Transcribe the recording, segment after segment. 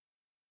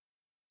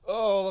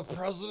Oh, the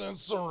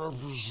presidents are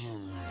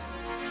representing.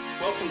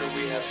 Welcome to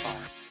We Have Fun.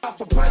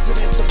 For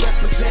presidents to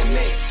represent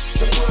me.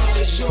 The world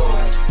is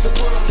yours, the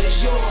world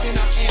is yours, and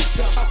I'm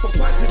amped up. For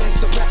presidents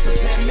to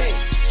represent me.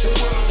 The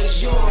world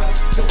is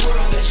yours, the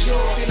world is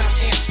yours, and I'm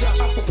amped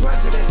up. For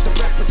presidents to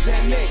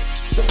represent me.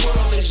 The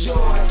world is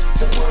yours,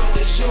 the world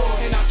is yours,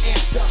 and I'm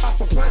amped up.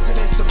 For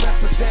presidents to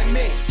represent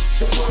me.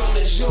 The world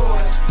is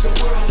yours, the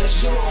world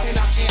is yours, and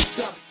I'm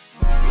amped up.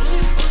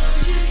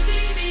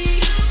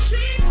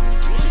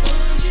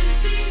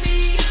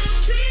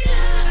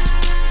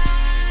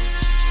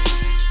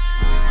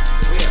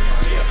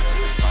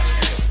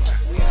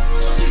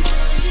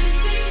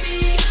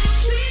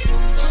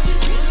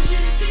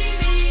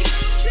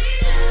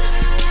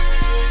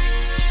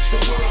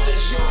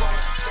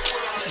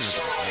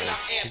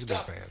 He's a big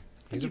fan.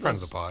 He's a friend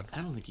of the pod. I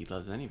don't think he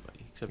loves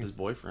anybody except his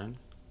boyfriend.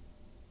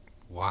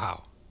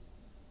 Wow.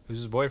 Who's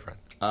his boyfriend?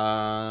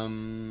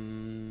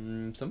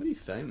 Somebody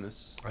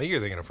famous. I think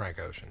you're thinking of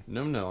Frank Ocean.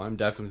 No, I'm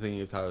definitely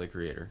thinking of Tyler, the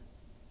Creator.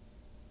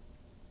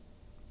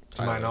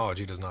 To my knowledge,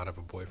 he does not have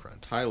a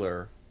boyfriend.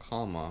 Tyler,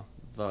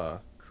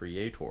 the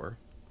Creator.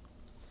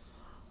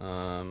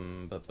 I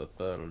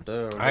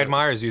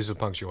admire his use of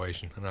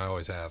punctuation, and I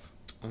always have,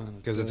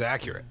 because it's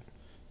accurate.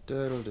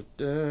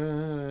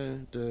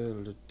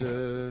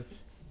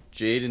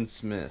 Jaden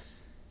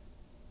Smith.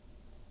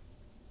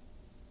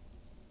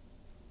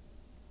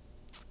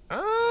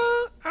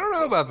 I don't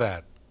know about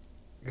that,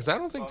 because I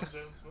don't think,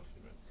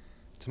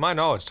 to my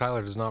knowledge,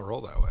 Tyler does not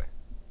roll that way.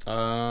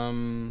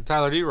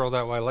 Tyler, do you roll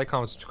that way? Like,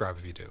 comment, subscribe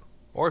if you do,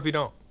 or if you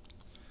don't.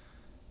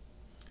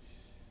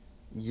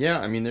 Yeah,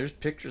 I mean, there's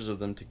pictures of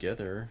them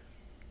together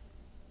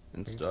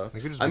and stuff.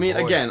 I mean,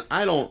 boys. Again,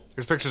 I don't...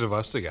 There's pictures of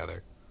us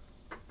together.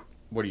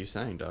 What are you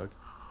saying, Doug?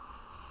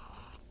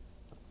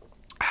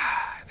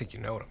 I think you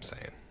know what I'm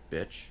saying.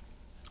 Bitch.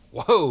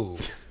 Whoa.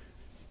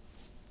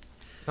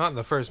 Not in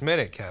the first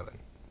minute, Kevin.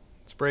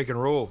 It's breaking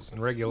rules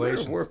and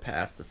regulations. We're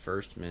past the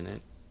first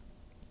minute.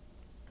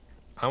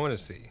 I want to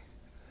see.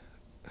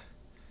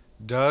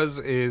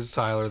 Is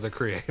Tyler the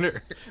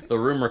Creator? The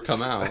rumor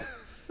come out.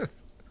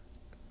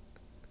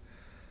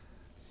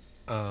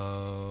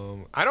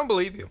 I don't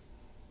believe you.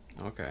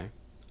 Okay.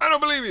 I don't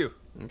believe you.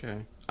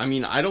 Okay. I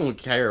mean, I don't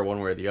care one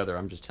way or the other.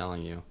 I'm just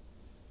telling you.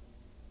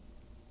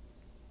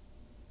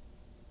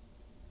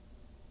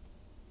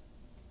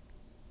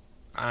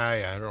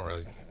 I don't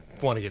really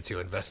want to get too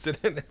invested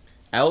in it.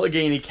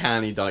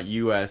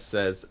 AlleghenyCounty.us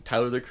says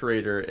Tyler, the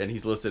Creator, and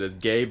he's listed as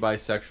gay,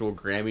 bisexual,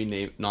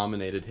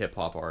 Grammy-nominated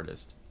hip-hop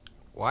artist.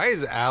 Why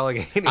is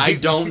Allegheny I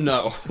don't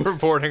know.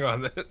 reporting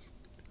on this?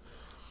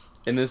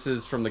 And this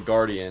is from The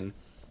Guardian.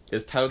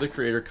 Is Tyler, the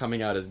Creator,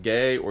 coming out as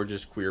gay or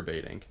just queer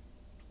baiting?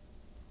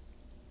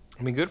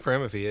 I mean, good for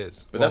him if he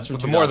is. But that's from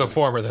the more the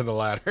former than the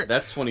latter.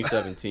 That's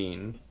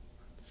 2017.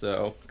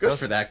 So, good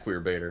for that queer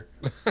baiter.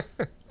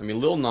 I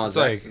mean, Lil Nas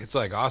X... It's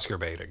like Oscar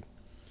baiting.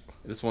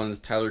 This one's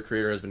Tyler, the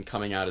Creator, has been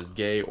coming out as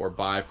gay or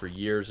bi for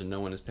years and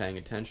no one is paying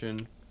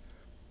attention.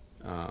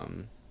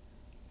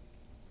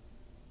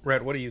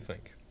 Rhett, what do you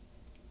think?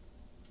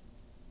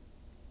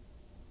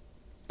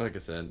 Like I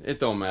said, it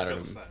don't matter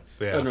to me.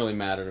 Yeah. It doesn't really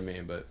matter to me,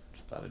 but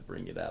just thought I'd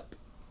bring it up.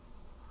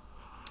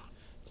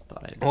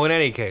 Well, in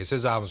any case,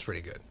 his album's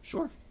pretty good.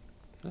 Sure,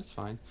 that's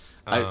fine.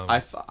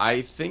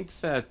 I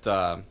think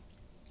that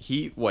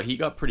he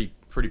got pretty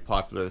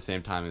popular at the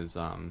same time as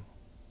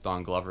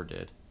Don Glover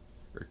did,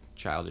 or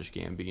Childish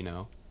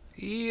Gambino.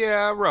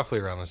 Yeah, roughly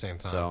around the same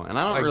time. So, and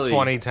I don't like really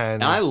 2010.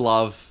 And I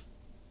love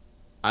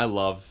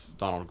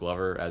Donald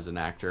Glover as an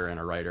actor and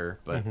a writer,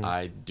 but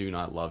I do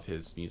not love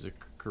his music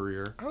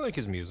career. I like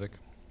his music.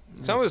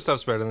 Some of his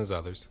stuff's better than his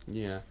others.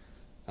 Yeah.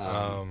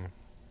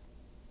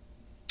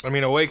 I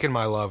mean, Awaken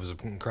My Love is an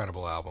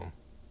incredible album.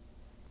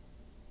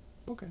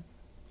 Okay.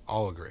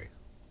 I'll agree.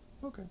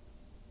 Okay.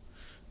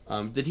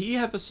 Did he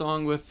have a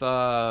song with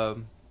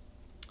the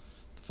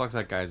fuck's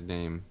that guy's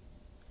name?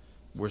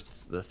 Where's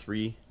the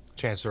three?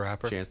 Chance the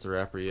Rapper? Chance the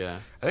Rapper, yeah.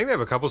 I think they have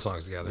a couple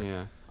songs together.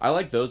 Yeah. I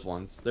like those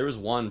ones. There was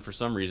one for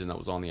some reason that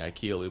was on the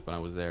IKEA loop when I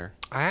was there.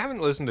 I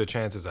haven't listened to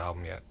Chance's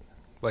album yet.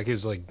 Like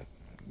his the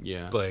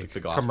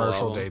gospel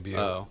commercial album? debut.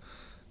 Oh.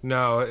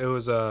 No, it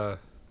was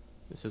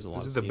This is a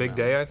lot was of it The steam, Big Alan.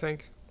 Day, I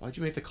think? Why'd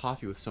you make the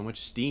coffee with so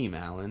much steam,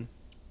 Alan?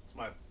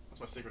 That's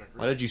my secret ingredient.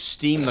 Why did you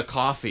steam the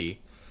coffee?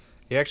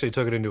 He actually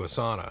took it into a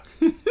sauna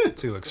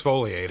to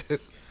exfoliate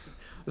it.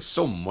 It's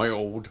so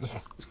mild.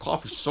 This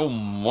coffee's so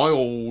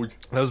mild.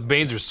 Those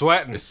beans are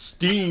sweating. It's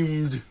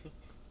steamed.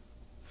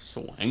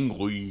 So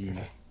angry.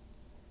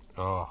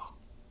 Oh.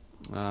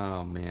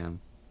 Oh,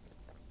 man.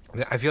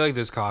 I feel like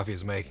this coffee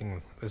is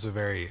making this a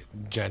very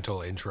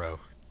gentle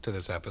intro to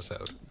this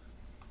episode.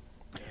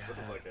 This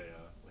is like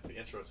the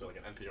intro to like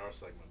an NPR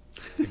segment.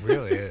 It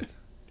really is.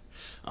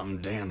 I'm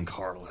Dan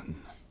Carlin.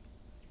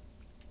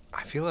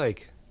 I feel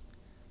like,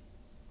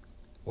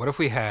 what if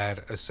we had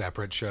a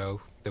separate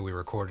show that we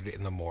recorded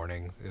in the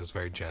morning? It was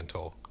very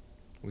gentle.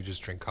 We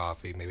just drink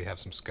coffee, maybe have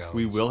some scones.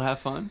 We will have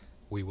fun?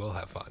 We will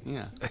have fun.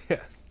 Yeah.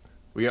 Yes.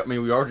 We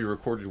already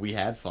recorded We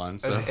Had Fun,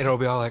 so... And it'll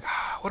be all like,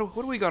 what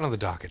do we got on the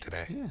docket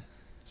today? Yeah.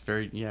 It's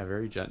very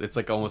gentle. It's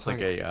like almost like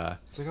a.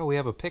 It's like, oh, we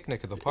have a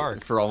picnic at the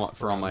park. For all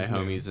my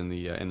homies in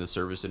the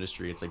service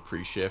industry, it's like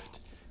pre-shift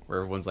where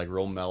everyone's like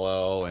real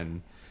mellow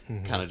and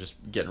kind of just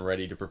getting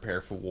ready to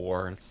prepare for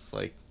war. And it's just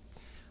like,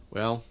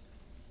 well,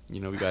 we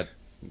got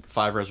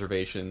 5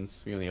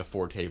 reservations. We only have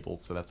 4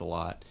 tables, so that's a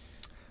lot.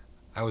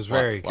 I was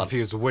very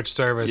confused with which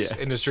service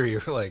industry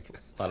you were like.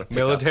 A lot of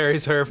military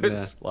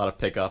service? Yeah, a lot of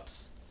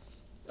pickups.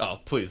 Oh,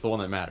 please, the one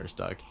that matters,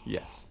 Doug.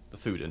 Yes, the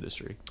food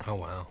industry. Oh,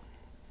 wow.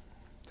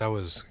 That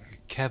was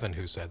Kevin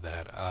who said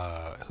that,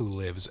 who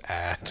lives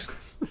at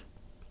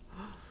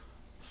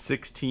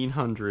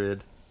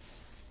 1600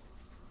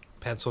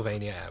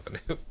 Pennsylvania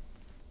Avenue.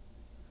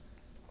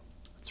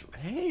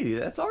 Hey,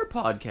 that's our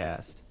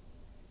podcast.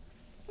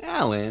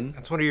 Alan.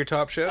 That's one of your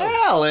top shows.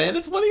 Alan,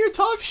 it's one of your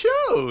top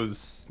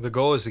shows. The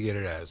goal is to get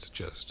it as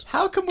just.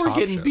 How come we're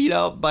getting beat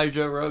out by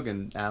Joe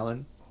Rogan,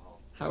 Alan?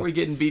 How are we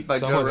getting beat by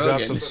Joe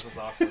Rogan?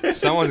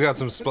 Someone's got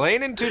some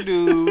splaining to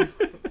do.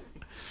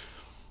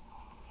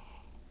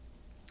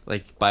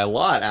 Like, by a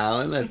lot,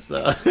 Alan. That's,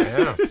 yeah.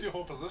 It's your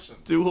whole position.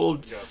 Two whole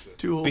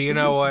But you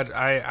know what?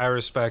 I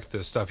respect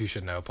the Stuff You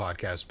Should Know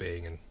podcast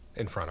being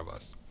in front of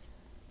us.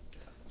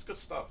 It's good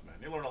stuff, man.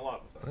 You learn a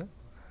lot with that.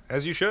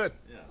 As you should.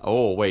 Yeah.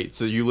 Oh, wait.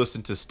 So you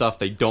listen to stuff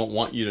they don't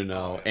want you to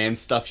know and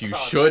stuff you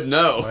should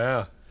know. Oh,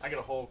 yeah. I get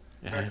a whole...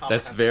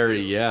 That's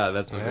very... Yeah,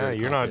 that's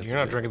you're not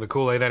drinking the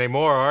Kool-Aid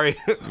anymore, are you?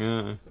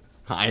 Yeah.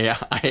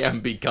 I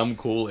am become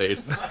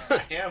Kool-Aid.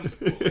 I am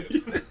the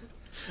Kool-Aid.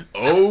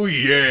 Oh,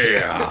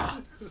 yeah.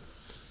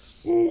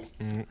 Can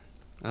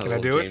I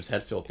do James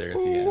Hetfield there at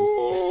the end.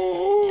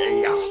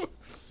 Yeah.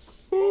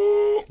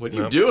 What are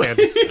you doing?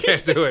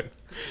 Can't do it.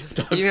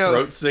 Doug's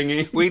throat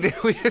singing. We did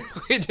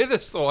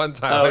this the one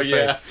time. Oh,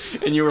 yeah.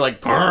 And you were like,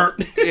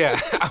 burnt. Yeah,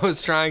 I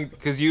was trying,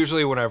 because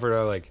usually whenever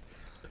I, like,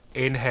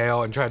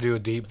 inhale and try to do a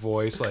deep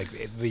voice, like,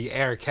 the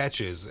air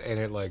catches, and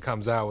it, like,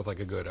 comes out with, like,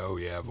 a good, oh,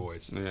 yeah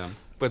voice. Yeah.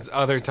 But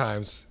other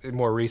times, in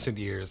more recent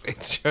years,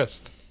 it's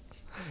just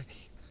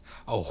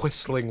a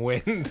whistling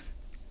wind.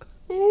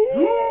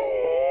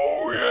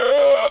 Oh,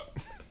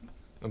 yeah.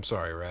 I'm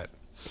sorry, Rat.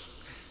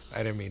 I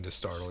didn't mean to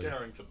startle you.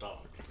 Scaring the dog.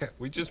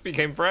 We just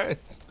became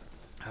friends.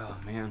 Oh,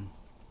 man.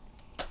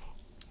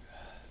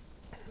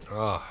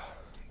 Oh,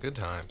 good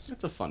times.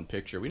 It's a fun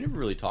picture. We never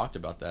really talked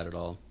about that at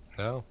all.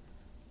 No.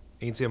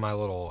 You can see my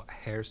little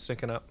hair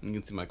sticking up. You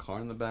can see my car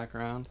in the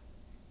background.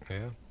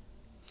 Yeah.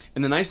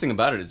 And the nice thing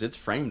about it is it's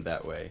framed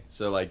that way.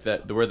 So, like,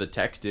 where the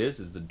text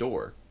is the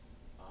door.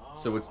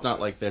 So it's not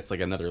like that's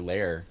like another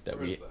layer that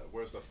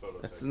Where's that photo?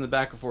 That's in the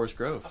back of Forest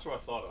Grove. That's what I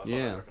thought. I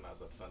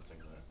recognized that fencing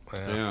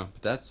there. Yeah,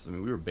 but that's, we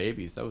were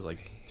babies. That was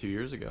like 2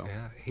 years ago.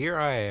 Yeah, here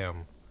I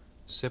am,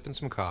 sipping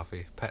some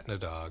coffee, petting a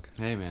dog.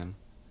 Hey, man.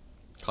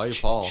 Call you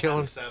Paul.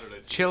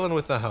 Chilling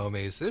with the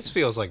homies. This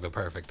feels like the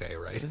perfect day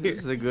right here. This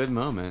is a good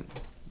moment.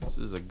 This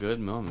is a good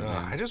moment,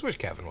 man. I just wish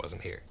Kevin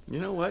wasn't here. You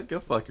know what? Go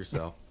fuck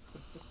yourself.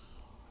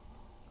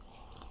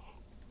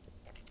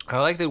 I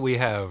like that we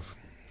have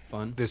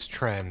fun this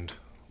trend.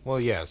 Well,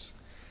 yes.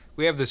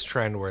 We have this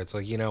trend where it's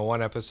like,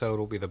 one episode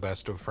will be the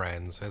best of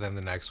friends, and then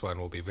the next one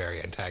will be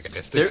very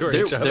antagonistic toward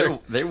each other.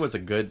 There was a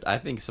good... I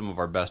think some of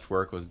our best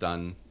work was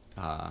done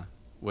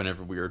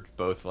whenever we were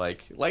both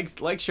like,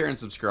 share, and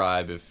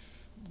subscribe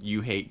if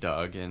you hate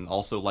Doug, and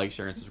also like,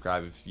 share, and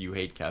subscribe if you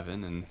hate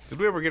Kevin. And did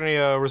we ever get any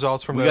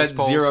results from those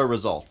polls? We got 0 polls?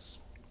 Results.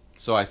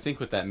 So I think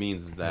what that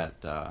means is that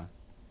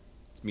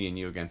it's me and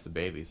you against the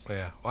babies.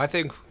 Yeah. Well, I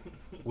think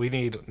we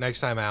need... Next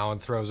time Alan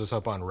throws us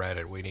up on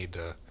Reddit, we need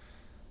to...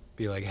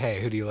 be like, hey,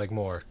 who do you like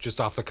more?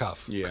 Just off the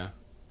cuff. Yeah.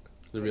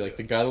 They'll be like,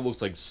 the guy that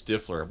looks like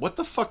Stifler. What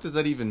the fuck does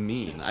that even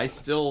mean? I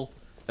still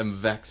am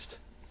vexed.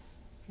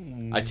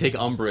 I take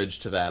umbrage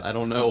to that. I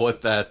don't know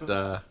what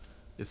that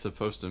is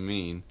supposed to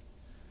mean.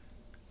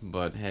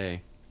 But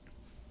hey,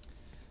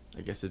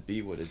 I guess it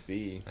be what it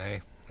be.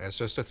 Hey, that's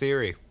just a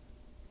theory.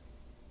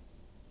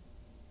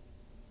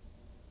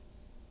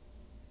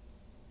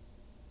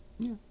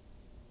 Yeah.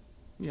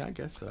 Yeah, I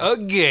guess so. A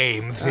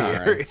game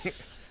theory.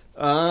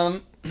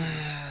 Right.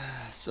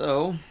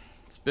 So,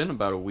 it's been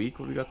about a week.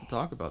 What do we got to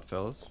talk about,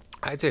 fellas?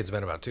 I'd say it's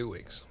been about 2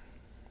 weeks.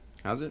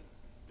 How's it?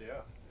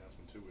 Yeah, it's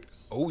been 2 weeks.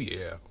 Oh,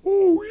 yeah.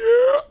 Oh,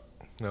 yeah.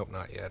 Nope,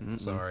 not yet.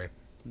 Mm-mm. Sorry.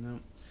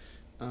 Nope.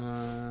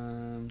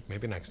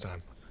 Maybe next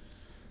time.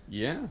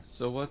 Yeah,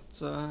 so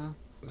what's...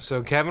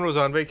 So, Kevin was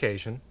on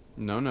vacation.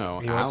 No.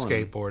 He went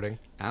skateboarding.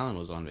 Alan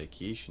was on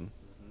vacation.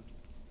 Mm-hmm.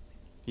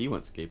 He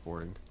went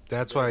skateboarding.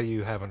 That's why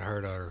you haven't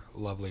heard our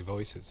lovely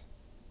voices.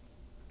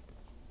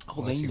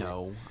 Oh, they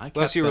know.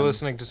 Unless you were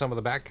listening to some of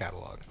the back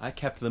catalog. I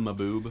kept them a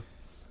boob.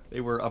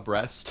 They were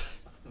abreast.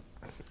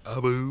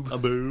 A boob. A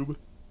boob.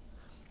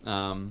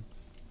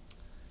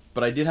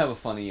 But I did have a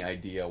funny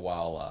idea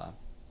while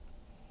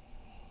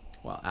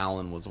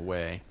Alan was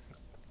away.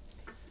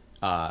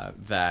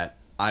 That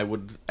I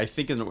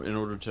think in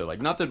order to,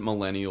 like, not that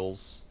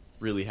millennials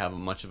really have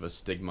much of a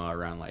stigma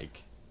around,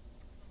 like,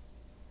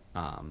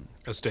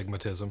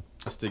 astigmatism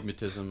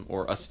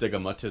or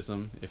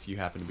astigmatism if you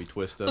happen to be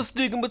twisted.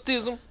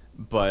 Astigmatism.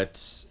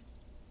 But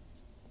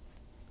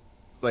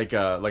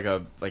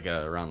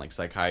around like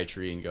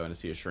psychiatry and going to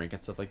see a shrink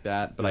and stuff like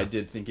that. But I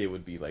did think it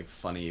would be like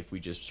funny if we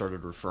just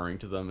started referring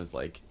to them as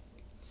like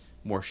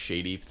more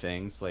shady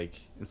things. Like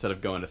instead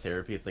of going to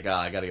therapy, it's like,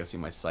 I gotta go see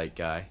my psych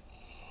guy.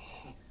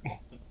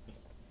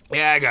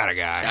 Yeah, I got a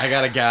guy. I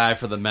got a guy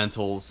for the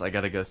mentals. I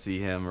gotta go see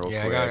him real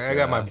quick. I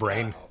got my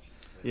brain.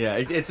 Yeah,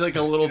 it's like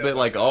a little bit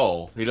like,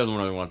 he doesn't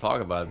really want to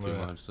talk about it too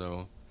much.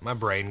 So my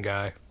brain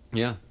guy.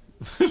 Yeah.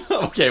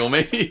 Okay, well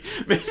maybe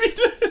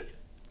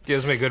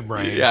gives me a good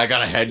brain. Yeah, I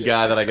got a head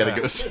guy that I gotta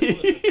go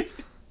see.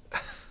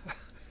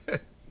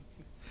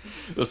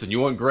 Listen, you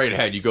want great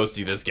head, you go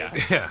see this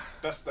guy. Yeah.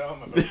 Best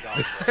down and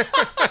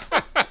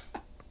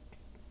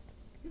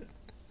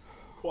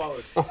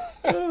quality.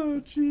 Oh,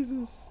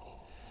 Jesus.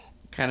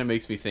 Kind of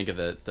makes me think of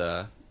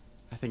that,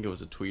 I think it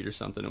was a tweet or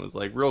something. It was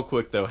like, real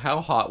quick though,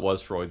 how hot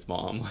was Freud's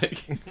mom?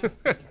 Like,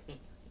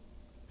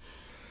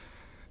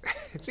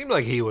 it seemed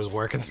like he was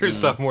working through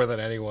stuff more than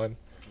anyone.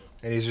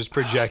 And he's just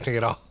projecting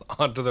it all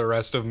onto the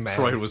rest of men.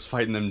 Freud was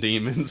fighting them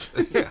demons.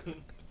 Yeah.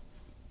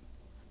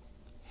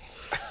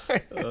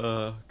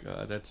 Oh,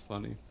 God, that's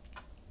funny.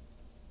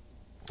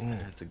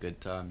 That's a good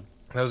time.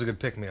 That was a good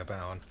pick-me-up,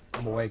 Alan.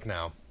 I'm awake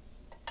now.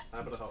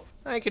 Happy to help.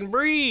 I can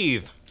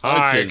breathe.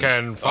 I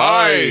can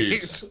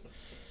fight.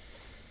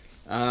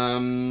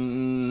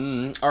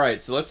 All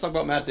right, so let's talk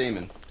about Matt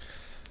Damon.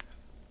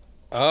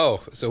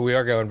 Oh, so we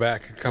are going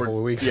back a couple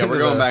of weeks. Yeah, we're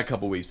going back a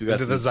couple of weeks. We got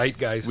into the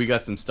zeitgeist. We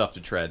got some stuff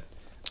to tread.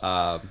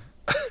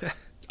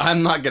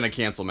 I'm not gonna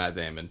cancel Matt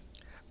Damon.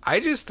 I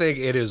just think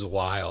it is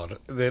wild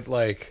that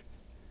like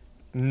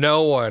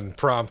no one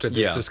prompted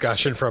this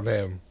discussion from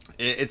him.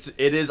 It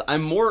is.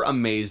 I'm more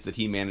amazed that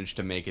he managed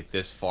to make it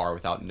this far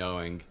without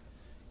knowing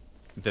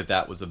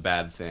that was a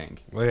bad thing.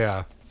 Well,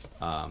 yeah.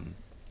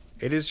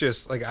 It is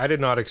just like I did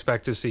not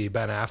expect to see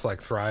Ben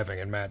Affleck thriving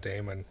and Matt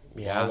Damon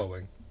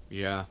wallowing.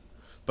 Yeah,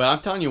 but I'm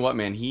telling you what,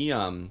 man. He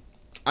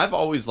I've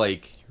always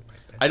like.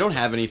 I don't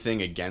have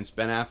anything against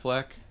Ben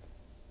Affleck,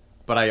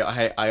 but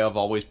I have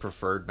always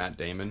preferred Matt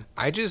Damon.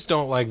 I just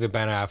don't like that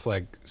Ben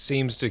Affleck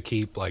seems to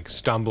keep like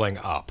stumbling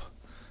up.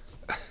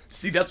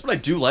 See, that's what I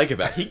do like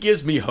about it. He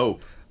gives me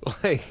hope.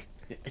 Like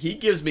he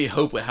gives me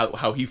hope with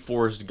how he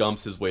Forrest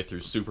Gumps his way through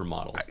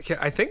supermodels.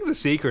 I think the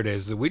secret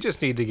is that we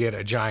just need to get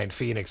a giant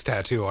phoenix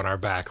tattoo on our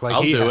back. Like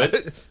I'll do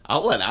it.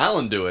 I'll let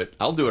Alan do it.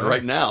 I'll do it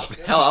right now.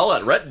 Hell, I'll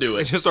let Rhett do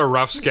it. It's just a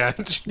rough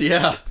sketch.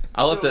 Yeah,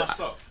 I'll let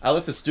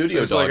the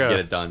studio dog get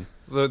it done.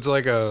 It's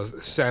like a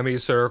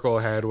semicircle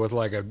head with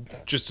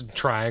like just a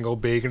triangle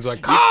beak, and it's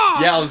like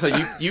yeah. I was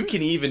like, you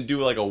can even do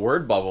like a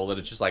word bubble that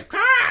it's just like.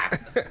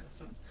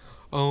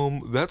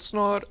 That's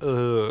not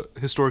a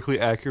historically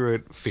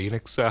accurate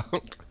phoenix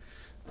sound.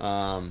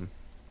 But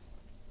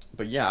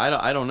yeah,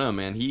 I don't know,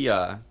 man. He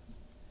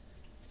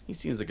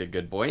seems like a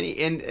good boy,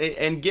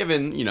 and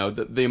given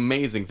the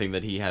amazing thing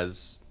that it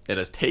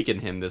has taken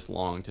him this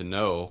long to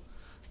know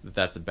that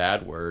that's a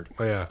bad word.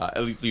 Oh yeah,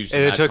 at least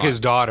and it took his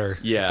daughter.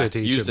 To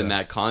teach used him in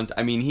that context.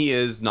 I mean, he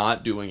is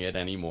not doing it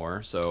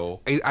anymore.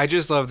 So I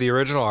just love the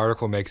original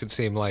article makes it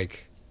seem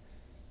like.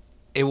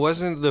 It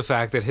wasn't the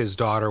fact that his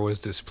daughter was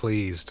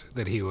displeased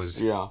that he was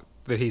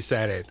that he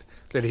said it,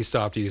 that he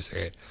stopped using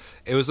it.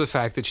 It was the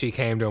fact that she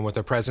came to him with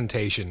a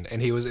presentation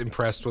and he was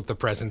impressed with the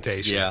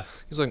presentation. Yeah.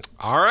 He's like,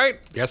 all right,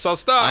 guess I'll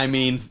stop. I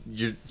mean,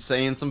 you're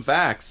saying some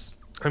facts.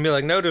 I mean,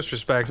 like, no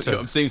disrespect to...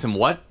 I'm saying some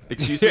what?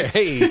 Excuse me?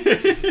 Hey,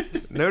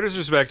 no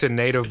disrespect to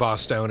native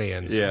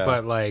Bostonians. Yeah.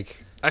 But, like,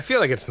 I feel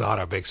like it's not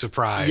a big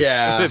surprise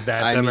that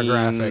I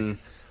demographic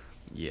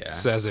mean,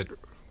 says it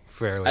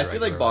fairly I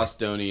feel like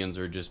Bostonians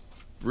are just...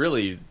 they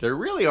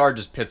really are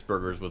just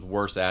Pittsburghers with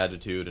worse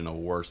attitude and a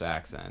worse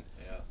accent.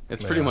 Yeah.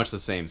 It's pretty much the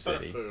same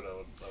city. Better food, I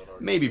would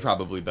argue. Maybe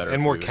probably better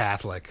and food. more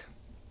Catholic.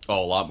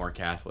 Oh, a lot more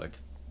Catholic.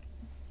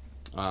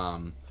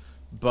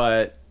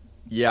 But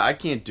yeah, I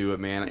can't do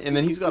it, man. And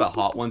then he's got a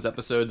Hot Ones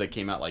episode that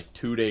came out like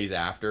 2 days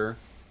after,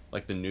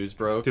 like the news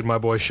broke. Did my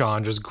boy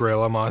Sean just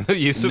grill him on the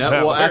use of that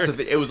well, word? that's the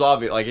thing. It was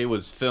obvious, like it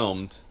was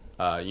filmed,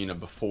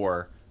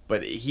 before.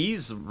 But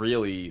he's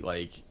really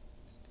like.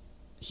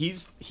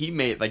 He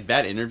made like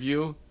that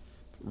interview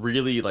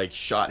really like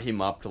shot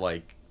him up to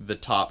like the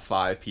top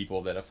 5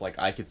 people that if like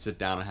I could sit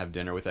down and have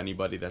dinner with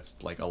anybody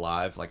that's like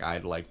alive, like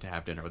I'd like to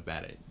have dinner with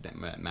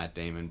Matt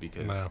Damon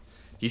because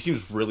he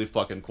seems really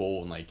fucking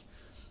cool and like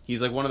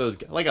he's like one of those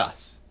like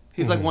us.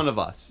 He's like one of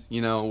us,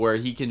 where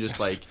he can just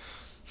like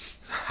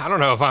I don't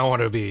know if I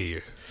want to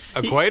be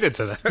equated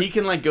to that. He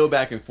can like go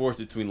back and forth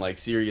between like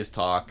serious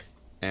talk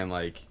and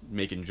like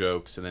making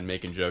jokes and then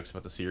making jokes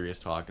about the serious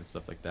talk and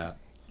stuff like that.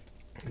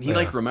 And he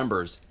like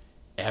remembers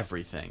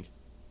everything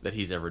that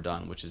he's ever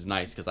done, which is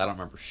nice because I don't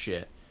remember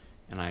shit,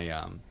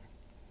 and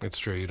It's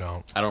true, you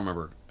don't. I don't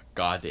remember a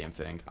goddamn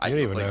thing. I don't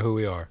even know who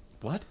we are.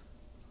 What?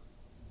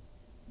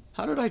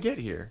 How did I get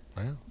here?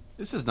 Well.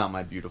 This is not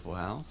my beautiful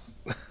house.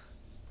 This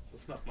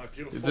is not my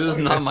beautiful. This is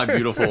not my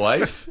beautiful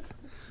wife.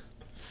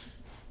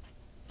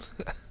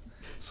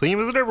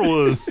 Same as it ever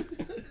was.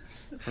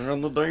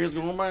 And the days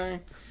going by.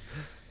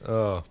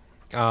 Oh.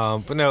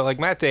 But no, like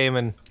Matt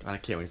Damon. I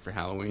can't wait for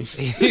Halloween.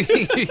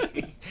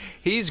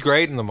 He's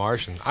great in The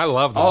Martian. I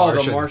love The Oh,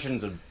 Martian. The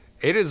Martian's a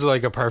It is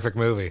like a perfect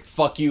movie.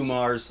 fuck you,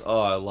 Mars.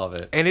 Oh, I love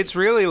it. And it's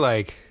really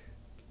like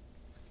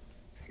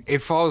it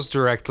falls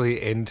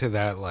directly into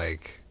that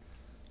like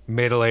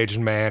middle-aged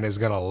man is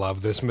gonna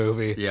love this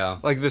movie. Yeah.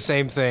 Like the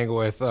same thing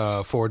with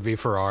Ford v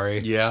Ferrari.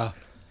 Yeah.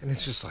 And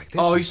it's just like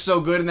this. Oh, is, he's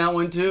so good in that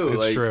one too. it's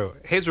Like, true.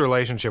 His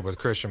relationship with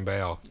Christian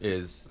Bale.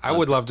 Is I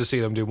would love to see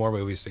them do more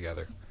movies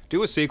together.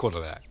 Do a sequel to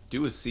that.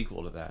 do a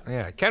sequel to that.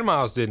 Yeah, Ken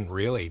Miles didn't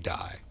really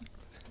die.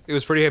 It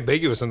was pretty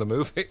ambiguous in the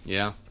movie.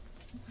 Yeah.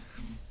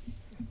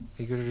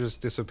 He could have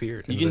just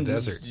disappeared You in can the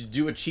desert.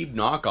 do a cheap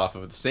knockoff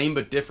of it, same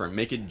but different.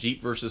 Make it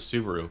Jeep versus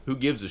Subaru. Who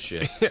gives a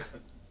shit?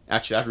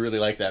 Actually, I'd really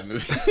like that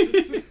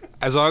movie.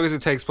 As long as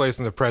it takes place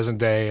in the present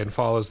day and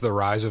follows the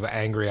rise of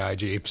angry eye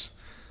Jeeps.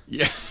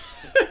 Yeah.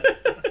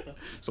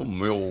 So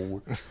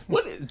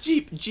what is,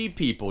 Jeep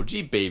people,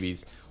 Jeep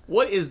babies?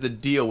 What is the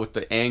deal with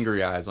the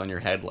angry eyes on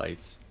your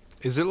headlights?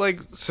 Is it like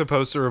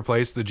supposed to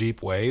replace the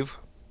Jeep Wave?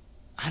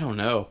 I don't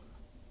know.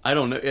 I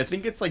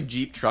think it's like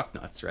Jeep truck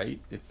nuts, right?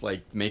 It's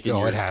like making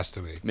No, it has to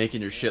be.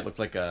 making your shit look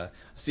like a.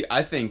 See,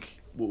 I think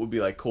what would be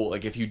like cool,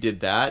 like if you did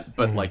that,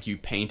 but like you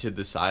painted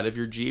the side of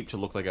your Jeep to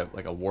look like a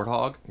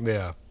warthog,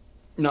 Yeah.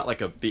 not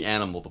like the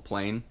animal, the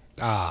plane.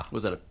 Ah,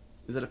 Is that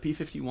a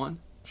P-51?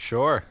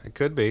 sure. It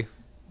could be.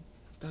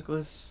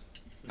 Douglas.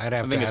 I'd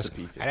have I to think it's ask.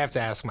 a P50. I'd have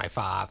to ask my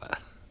father.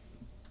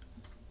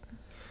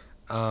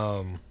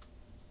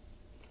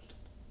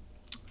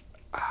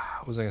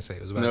 What was I gonna say?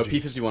 It was about No,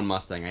 Jeeps. P-51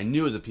 Mustang. I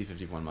knew it was a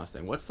P-51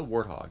 Mustang. What's the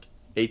Warthog?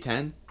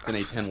 A10? It's an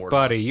A10 Warthog.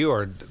 Buddy, you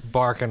are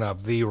barking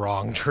up the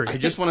wrong tree. I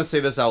just want to say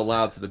this out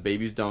loud so the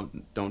babies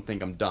don't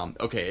think I'm dumb.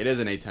 Okay, it is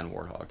an A10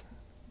 Warthog.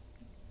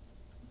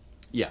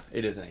 Yeah,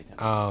 it is an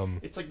A10.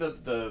 It's like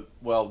the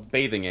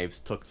Bathing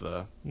Apes took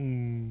the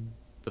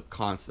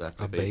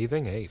concept. a of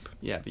bathing ape.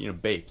 Yeah,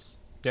 Bapes.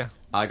 Yeah.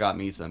 I got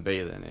me some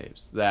Bathing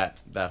Apes. That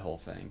whole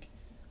thing,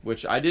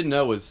 which I didn't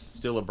know was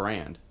still a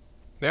brand.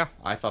 Yeah.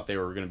 I thought they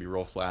were going to be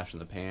real flash in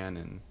the pan,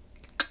 and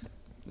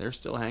they're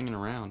still hanging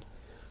around.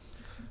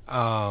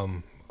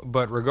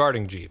 But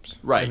regarding Jeeps,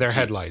 Right. Their Jeeps.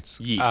 headlights.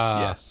 Yeeps,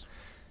 yes.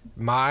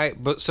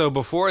 So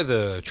before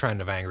the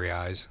trend of angry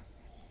eyes,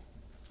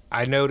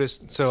 I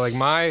noticed. So like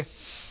my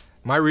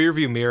rear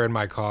view mirror in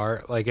my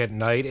car, like at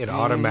night, it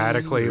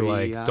automatically Angry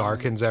like eyes.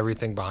 darkens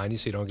everything behind you,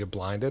 so you don't get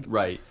blinded.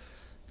 Right.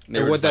 And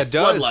And were what just that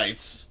does-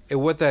 floodlights. And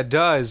what that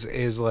does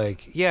is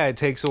like, yeah, it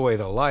takes away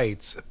the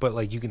lights, but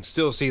like you can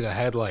still see the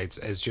headlights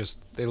as just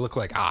they look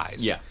like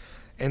eyes. Yeah.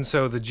 And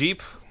so the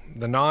Jeep,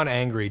 the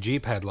non-angry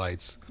Jeep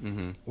headlights,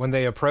 when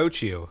they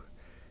approach you,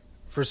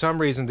 for some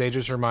reason they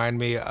just remind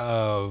me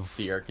of.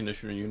 The air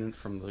conditioner unit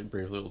from the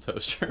Brave Little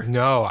Toaster.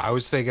 No, I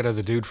was thinking of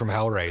the dude from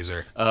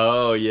Hellraiser.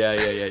 Oh yeah.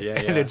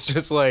 And it's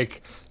just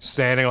like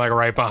standing like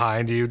right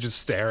behind you, just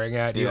staring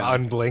at you Yeah.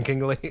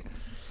 unblinkingly.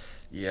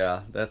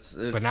 yeah. It's,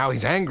 But now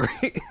he's angry.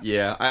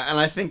 Yeah, and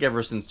I think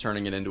ever since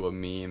turning it into a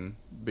meme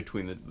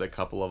between the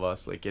couple of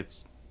us, like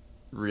it's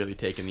really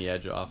taken the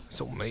edge off.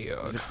 So mad.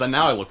 Because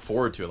now I look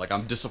forward to it. Like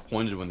I'm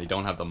disappointed when they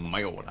don't have the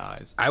mild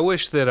eyes. I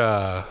wish that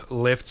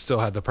Lyft still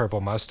had the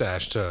purple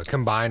mustache to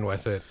combine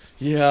with it.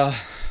 Yeah.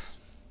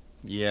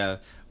 Yeah.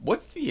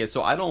 What's the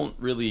so I don't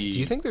really. Do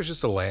you think there's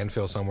just a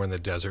landfill somewhere in the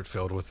desert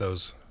filled with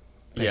those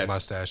pink Yeah,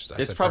 mustaches? I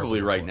It's said probably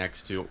purple right before.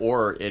 next to,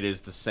 or it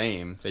is the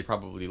same. They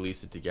probably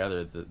lease it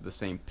together. The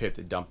same pit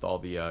that dumped all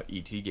the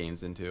ET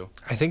games into.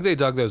 I think they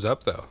dug those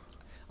up though,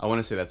 I want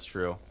to say that's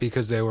true.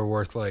 because they were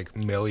worth like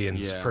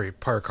millions Yeah.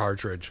 per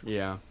cartridge.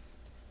 Yeah.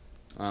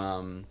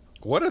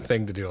 What a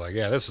thing to do! Like,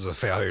 yeah, this is a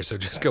failure, so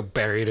just go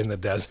bury it in the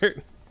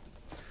desert.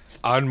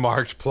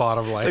 Unmarked plot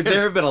of land. Like,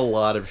 there have been a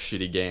lot of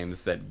shitty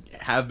games that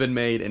have been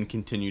made and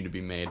continue to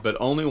be made, but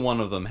only one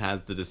of them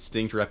has the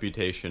distinct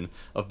reputation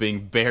of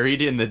being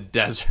buried in the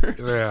desert.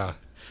 Yeah.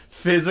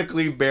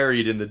 Physically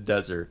buried in the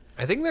desert.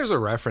 I think there's a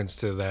reference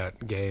to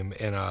that game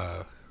in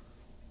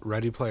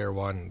Ready Player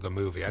One, the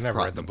movie. I never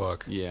read the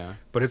book, Yeah.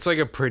 but it's like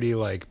a pretty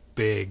like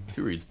big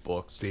Who reads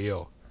books?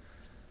 deal.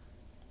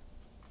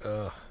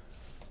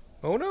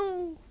 Oh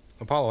no,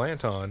 Apollo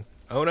Anton.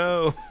 Oh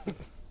no.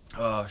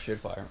 Oh, shit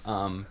fire.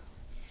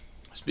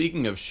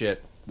 Speaking of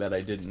shit that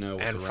I didn't know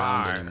was And around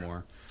fire.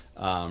 anymore,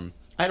 I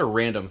had a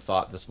random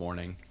thought this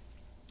morning.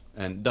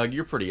 And Doug,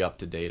 you're pretty up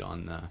to date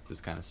on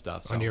this kind of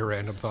stuff. So. On your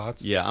random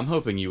thoughts. Yeah, I'm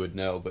hoping you would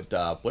know. But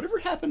whatever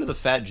happened to the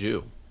fat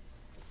Jew?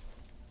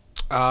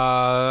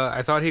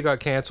 I thought he got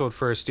canceled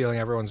for stealing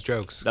everyone's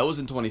jokes. That was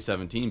in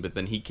 2017, but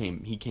then he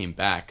came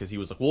back because he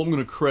was like, well, I'm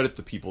going to credit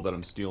the people that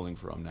I'm stealing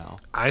from now.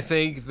 I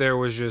think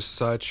there is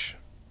such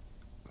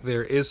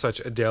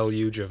a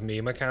deluge of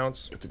meme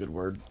accounts It's a good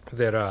word.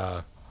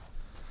 that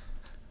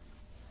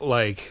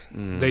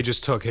they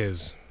just took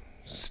his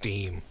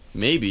steam,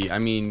 Maybe, I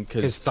mean,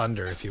 because his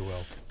thunder, if you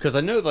will. Because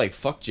I know, like,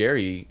 Fuck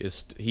Jerry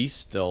he's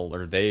still,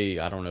 or they,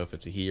 I don't know if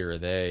it's a he or a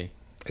they.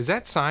 Is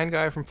that sign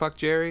guy from Fuck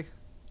Jerry?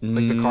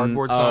 Like the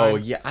cardboard sign? Oh,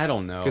 yeah, I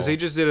don't know. Because he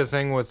just did a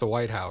thing with the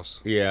White House.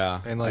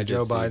 Yeah, And, like, I did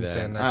Joe see Biden that.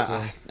 standing next to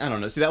him. I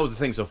don't know. See, that was the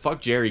thing. So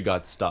Fuck Jerry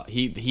got stopped.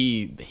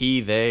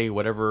 He, they,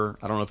 whatever.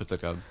 I don't know if it's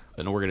like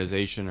an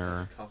organization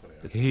or Company.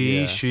 it's-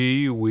 He, yeah.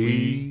 she,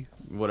 we.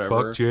 whatever.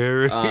 Fuck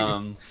Jerry.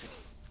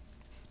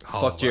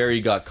 Fuck Jerry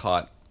got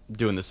caught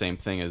doing the same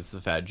thing as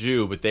the Fat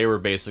Jew, but they were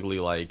basically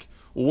like,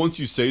 well, once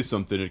you say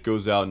something, it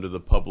goes out into the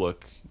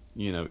public,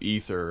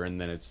 ether, and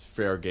then it's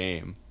fair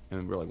game.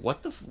 And we're like,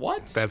 what?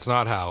 That's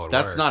not how it works.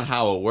 That's not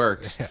how it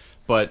works.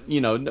 But,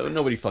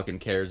 nobody fucking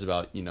cares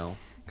about,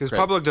 Because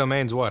public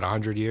domain's what,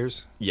 100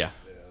 years? Yeah.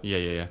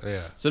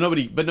 Yeah. So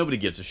nobody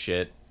gives a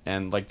shit.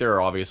 And, like, there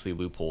are obviously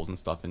loopholes and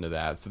stuff into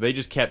that. So they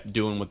just kept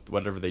doing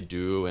whatever they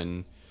do.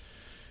 And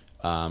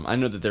I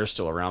know that they're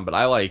still around, but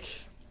I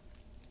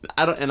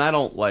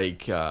don't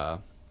like,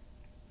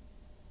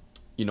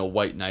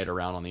 white knight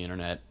around on the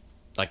internet,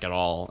 like, at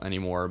all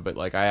anymore. But,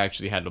 like, I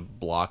actually had to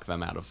block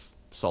them out of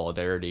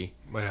solidarity.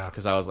 Yeah.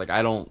 Because I was like,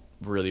 I don't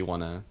really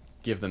want to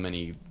give them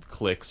any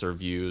clicks or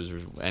views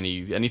or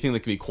anything that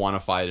can be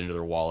quantified into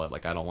their wallet.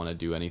 Like, I don't want to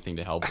do anything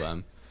to help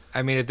them.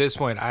 I mean, at this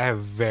point, I have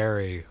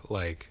very,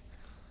 like...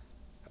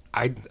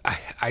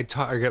 I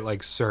target,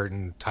 like,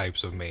 certain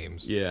types of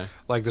memes. Yeah.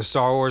 Like the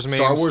Star Wars memes.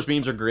 Star Wars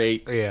memes are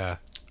great. Yeah.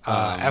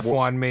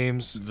 F1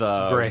 memes.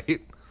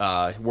 Great.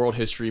 World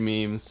history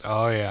memes.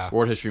 Oh, yeah.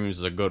 World history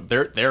memes are good.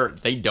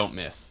 They don't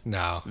miss.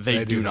 No.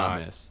 They do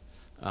not miss.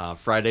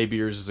 Friday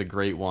Beers is a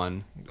great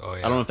one. Oh, yeah.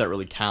 I don't know if that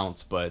really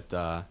counts,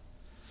 but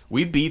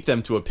we beat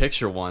them to a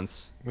picture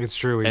once. It's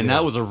true. And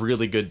that was a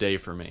really good day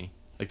for me.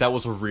 Like, that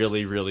was a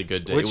really, really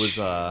good day. It was,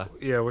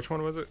 which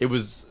one was it? It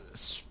was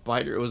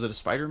was it a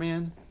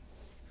Spider-Man?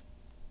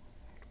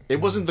 It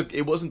wasn't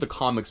the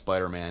comic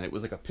Spider-Man. It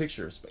was like a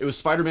picture. It was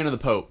Spider-Man and the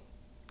Pope.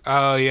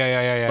 Oh,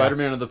 yeah.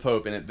 Spider-Man and the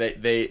Pope, and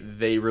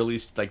they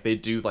released, like, they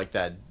do, like,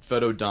 that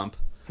photo dump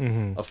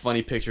of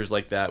funny pictures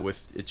like that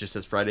with, it just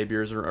says Friday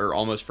Beers or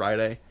Almost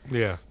Friday.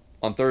 Yeah.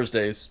 On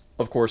Thursdays,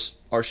 of course,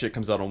 our shit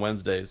comes out on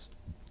Wednesdays.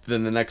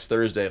 Then the next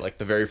Thursday, like,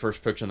 the very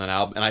first picture on that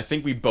album, and I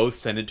think we both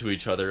sent it to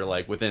each other,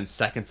 like, within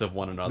seconds of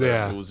one another.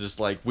 Yeah. It was just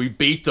like, we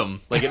beat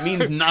them. Like, it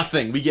means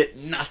nothing. We get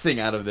nothing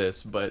out of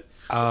this, but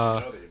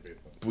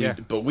we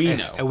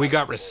know. And we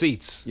got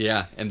receipts.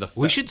 Yeah, and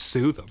we should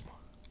sue them.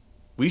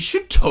 We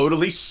should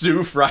totally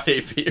sue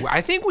Friday Beers.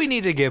 I think we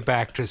need to get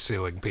back to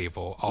suing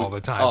people all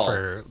the time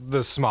for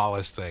the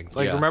smallest things.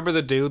 Like, remember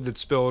the dude that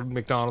spilled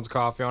McDonald's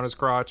coffee on his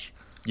crotch?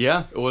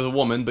 Yeah, it was a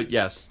woman, but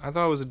yes. I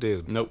thought it was a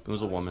dude. Nope, it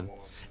was a woman.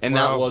 And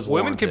that was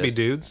women can be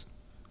dudes.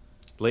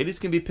 Ladies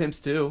can be pimps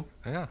too.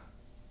 Yeah.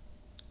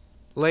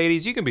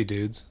 Ladies, you can be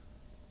dudes.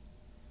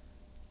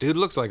 Dude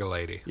looks like a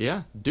lady.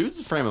 Yeah, dude's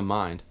a frame of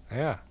mind.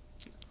 Yeah.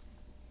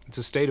 It's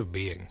a state of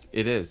being.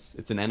 It is.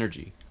 It's an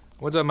energy.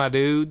 What's up, my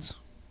dudes?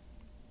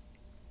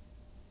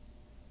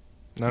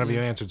 None of you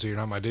answered, so you're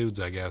not my dudes,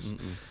 I guess.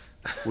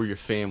 We're your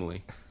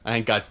family. I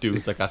ain't got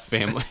dudes, I got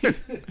family.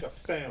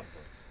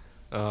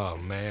 Oh,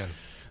 man.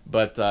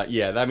 But,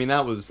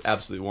 that was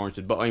absolutely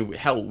warranted. But, I mean,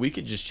 hell, we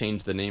could just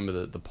change the name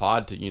of the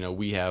pod to,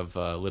 we have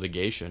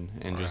litigation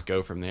and just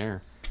go from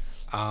there.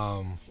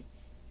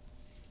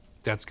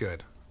 That's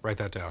good. Write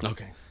that down.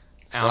 Okay.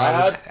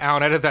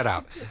 Alan, edit that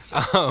out.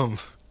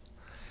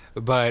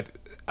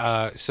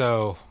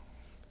 So,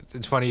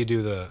 it's funny you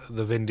do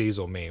the Vin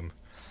Diesel meme.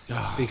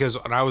 Because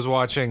when I was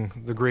watching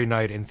The Green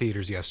Knight in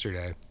theaters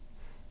yesterday,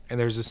 and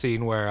there's a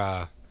scene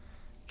where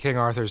King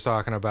Arthur's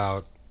talking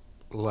about,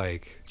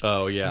 like,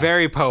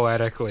 very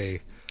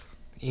poetically,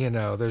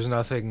 there's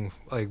nothing,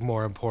 like,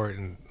 more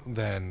important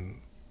than,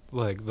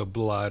 like, the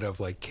blood of,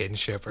 like,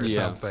 kinship or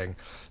something.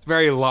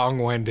 Very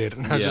long-winded,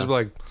 and I was just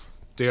like,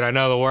 dude, I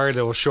know the word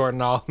that will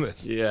shorten all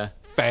this. Yeah.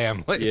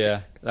 Family.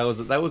 Yeah, that was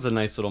a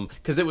nice little,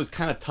 because it was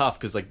kind of tough,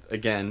 because, like,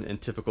 again, in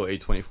typical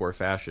A24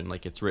 fashion,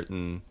 like, it's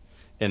written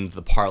in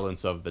the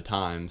parlance of the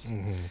times,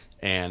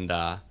 and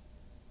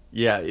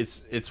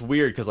it's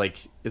weird because, like,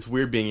 it's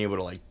weird being able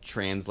to, like,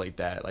 translate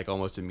that, like,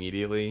 almost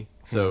immediately.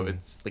 So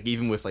it's like,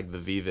 even with, like, the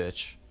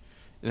Vivitch,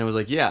 and it was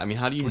like,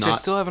 how do you Which I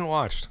still haven't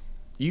watched.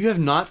 You have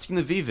not seen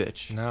the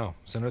Vivitch? No,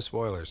 so no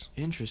spoilers.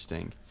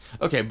 Interesting.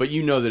 Okay, but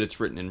you know that it's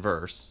written in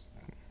verse.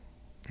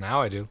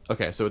 Now I do.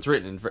 Okay, so it's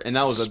written in verse, and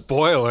that was a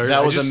spoiler.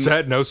 I just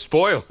said no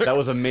spoiler. That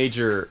was a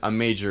major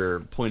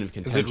point of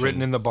contention. Is it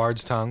written in the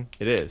bard's tongue?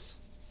 It is.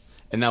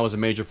 And that was a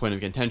major point of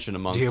contention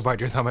amongst Do you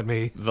bite your thumb at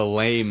me? The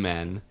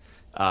laymen,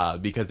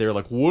 because they were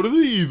like, what are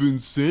they even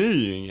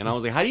saying? And I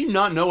was like, how do you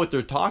not know what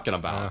they're talking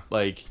about?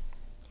 Like,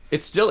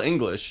 it's still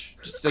English.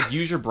 Just, like,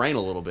 use your brain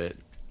a little bit.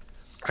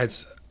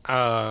 It's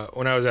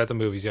when I was at the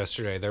movies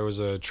yesterday, there was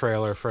a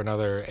trailer for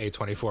another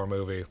A24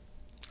 movie.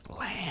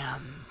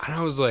 Lamb. And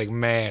I was like,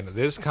 man,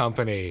 this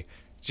company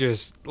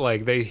just,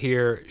 like, they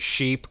hear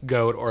sheep,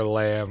 goat, or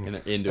lamb, and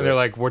they're into and they're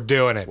like, we're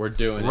doing it. We're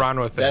doing it. Run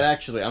with it. That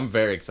actually, I'm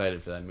very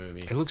excited for that movie.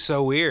 It looks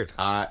so weird.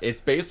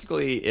 It's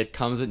basically, it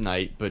comes at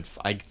night, but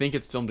I think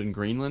it's filmed in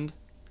Greenland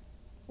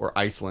or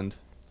Iceland.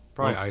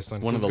 Probably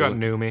Iceland. One It's of the got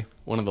Numi.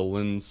 One of the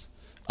Linds.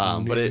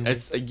 But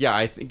it's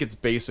I think it's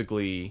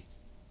basically,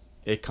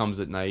 it comes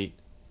at night,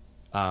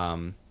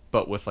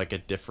 but with, like, a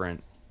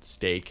different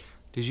steak.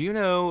 Did you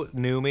know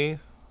Numi?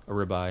 A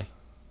ribeye.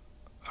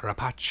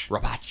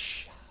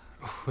 Rapach.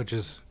 Which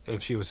is,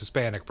 if she was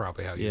Hispanic,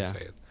 probably how you'd say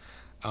it.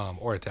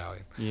 Or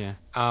Italian. Yeah.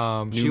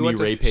 She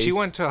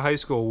went to high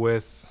school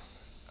with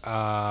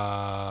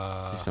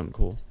See something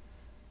cool.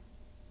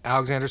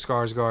 Alexander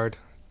Skarsgård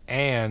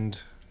and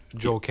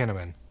Joel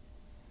Kinnaman.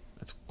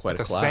 That's quite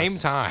at a the class. same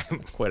time.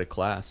 It's quite a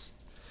class.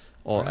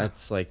 Well, Yeah.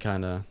 that's like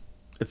kind of.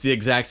 It's the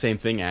exact same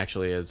thing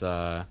actually as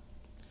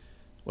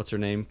what's her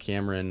name?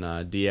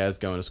 Cameron Diaz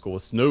going to school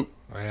with Snoop.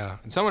 Oh, yeah,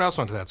 and someone else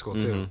went to that school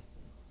too. Mhm.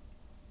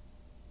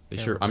 They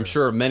Can't sure. I'm remember.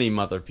 sure many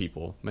other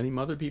people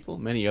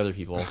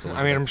also. Went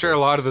I mean, to I'm that sure a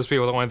school. lot of those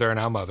people that went there are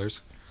now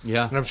mothers,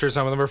 Yeah. and I'm sure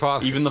some of them are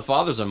fathers. Even the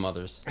fathers are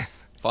mothers.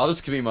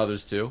 Fathers can be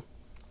mothers too.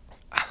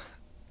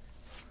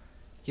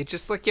 You're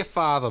just like your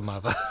father,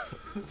 mother.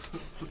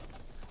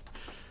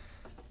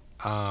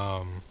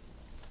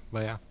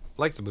 But yeah,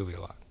 like the movie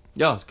a lot.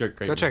 Yeah, it's good.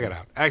 Great. Go check movie. it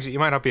out. Actually, you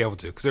might not be able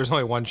to because there's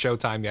only one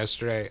showtime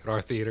yesterday at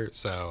our theater,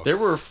 so There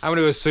were. I'm going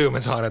to assume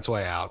it's on its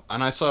way out.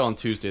 And I saw it on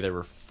Tuesday. There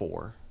were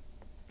 4.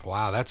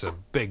 Wow, that's a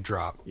big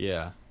drop.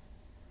 Yeah.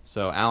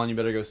 So Alan, you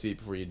better go see it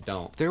before you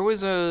don't. There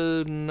was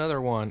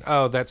another one.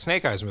 Oh, that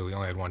Snake Eyes movie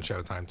only had one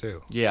showtime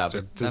too. Yeah, So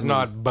but it does that not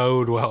means-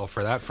 bode well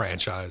for that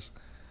franchise.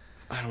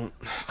 I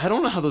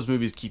don't know how those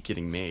movies keep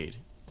getting made.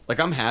 Like,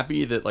 I'm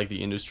happy that like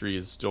the industry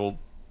is still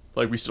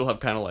like we still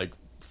have kind of like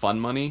fun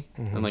money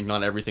and like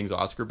not everything's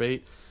Oscar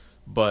bait,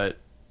 but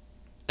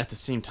at the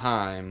same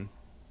time,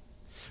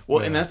 well,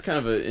 and Yeah. that's kind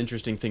of an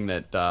interesting thing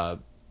that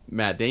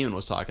Matt Damon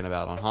was talking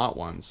about on Hot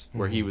Ones,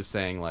 where he was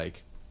saying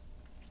like,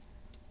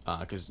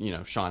 because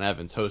Sean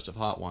Evans, host of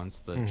Hot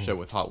Ones, the show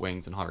with hot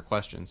wings and hotter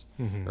questions,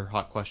 or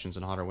hot questions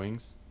and hotter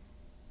wings,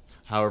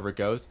 however it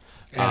goes,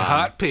 And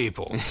hot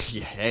people.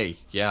 yeah, hey,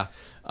 yeah.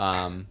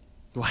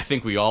 Well, I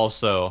think we all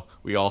saw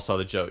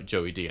the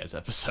Joey Diaz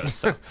episode.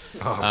 So. Oh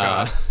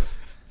god,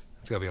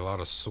 it's gonna be a lot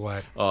of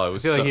sweat. Oh, it I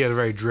was feel so- like he had a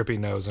very drippy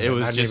nose. In It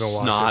was I didn't just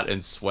even watch snot it.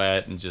 and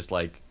sweat and just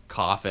like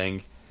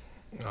coughing.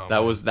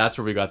 Oh, That's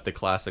where we got the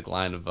classic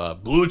line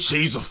of "Blue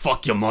cheese will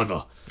fuck your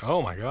mother."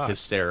 Oh my god.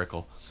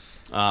 Hysterical.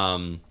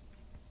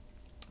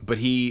 But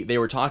they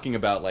were talking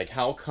about like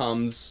how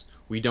comes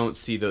we don't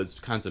see those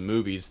kinds of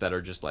movies that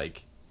are just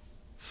like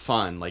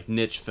fun, like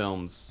niche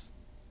films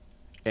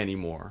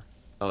anymore.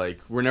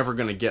 Like we're never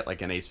gonna get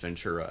like an Ace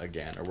Ventura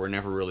again, or we're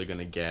never really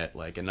gonna get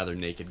like another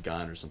Naked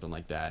Gun or something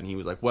like that. And he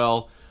was like,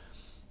 well,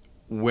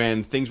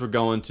 when things were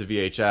going to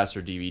VHS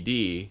or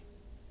DVD,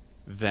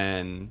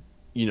 then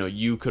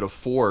you could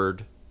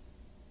afford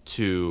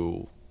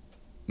to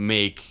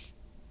make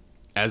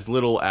as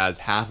little as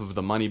half of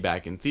the money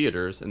back in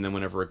theaters, and then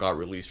whenever it got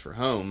released for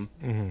home,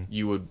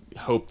 you would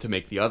hope to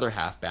make the other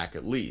half back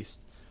at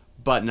least.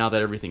 But now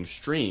that everything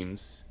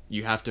streams,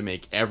 you have to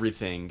make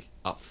everything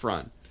up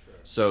front.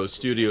 So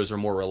studios are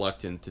more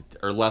reluctant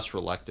or less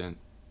reluctant.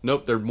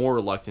 Nope, they're more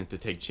reluctant to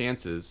take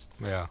chances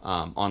Yeah.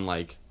 on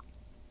like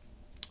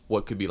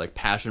what could be like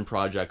passion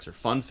projects or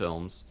fun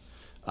films,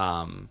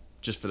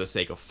 just for the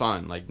sake of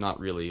fun, like not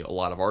really a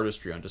lot of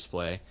artistry on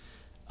display,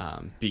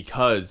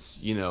 because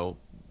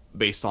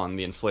based on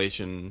the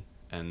inflation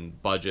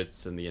and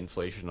budgets and the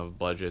inflation of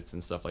budgets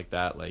and stuff like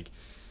that, like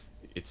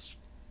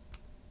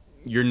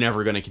you're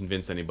never going to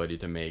convince anybody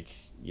to make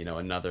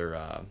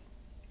another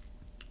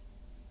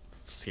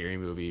scary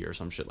movie or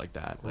some shit like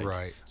that. Like,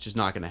 Right. it's just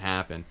not going to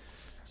happen.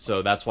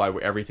 So that's why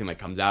everything that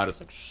comes out is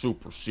like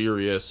super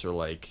serious or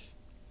like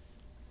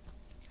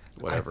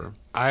whatever.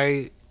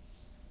 I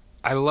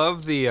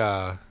love the.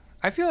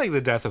 I feel like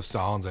the Death of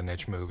Stalin's a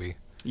niche movie,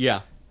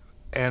 Yeah.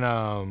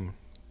 and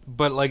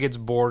but like it's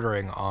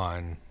bordering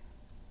on.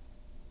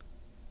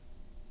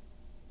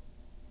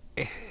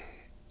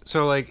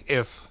 So like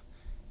if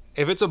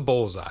it's a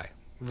bullseye,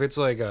 if it's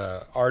like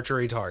a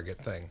archery target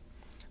thing,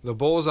 the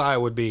bullseye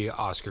would be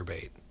Oscar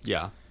bait.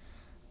 Yeah.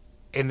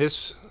 In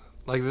this,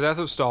 like the Death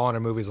of Stalin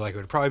in movies like it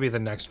would probably be the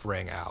next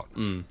ring out,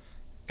 and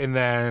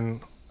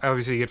then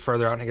obviously you get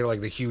further out and you get like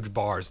the huge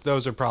bars.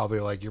 Those are probably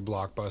like your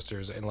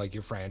blockbusters and like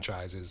your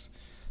franchises,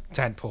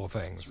 tentpole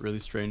things. Really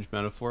strange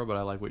metaphor, but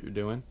I like what you're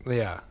doing.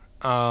 Yeah.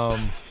 I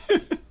thought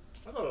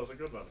it was a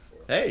good metaphor.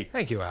 Hey.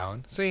 Thank you,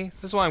 Alan. See,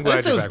 this is why I'm I glad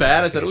didn't say it you're was back bad.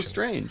 from I said it was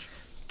vacation. strange.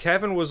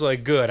 Kevin was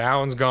like, good.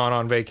 Alan's gone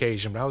on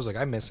vacation, but I was like,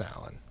 I miss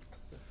Alan.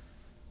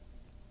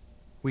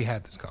 We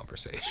had this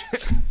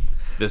conversation.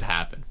 This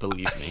happened.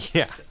 Believe me.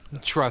 Yeah.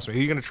 Trust me. Who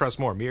are you going to trust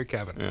more, me or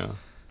Kevin? Yeah.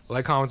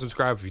 Like, comment,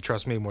 subscribe if you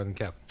trust me more than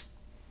Kevin.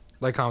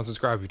 Like, comment,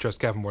 subscribe if you trust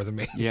Kevin more than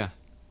me. Yeah.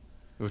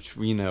 Which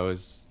we know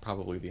is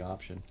probably the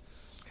option.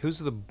 Who's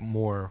the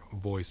more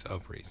voice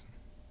of reason?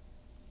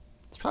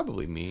 It's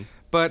probably me.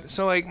 But,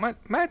 so, like,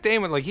 Matt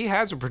Damon, like, he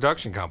has a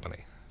production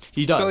company.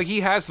 He does. So, like,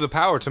 he has the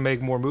power to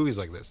make more movies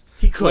like this.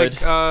 He could.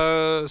 Like,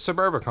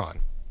 Suburbicon,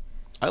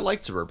 I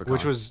liked Suburbicon.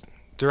 which was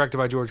directed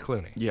by George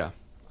Clooney. Yeah.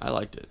 I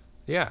liked it.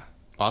 Yeah.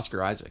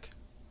 Oscar Isaac.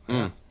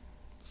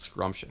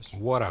 Scrumptious.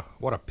 What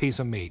a piece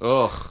of meat.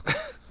 Ugh.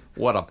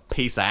 What a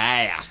piece of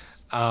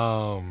ass.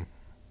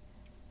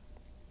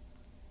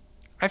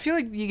 I feel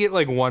like you get,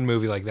 like, one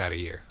movie like that a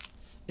year.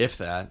 If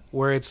that.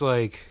 Where it's,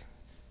 like,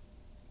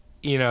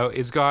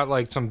 it's got,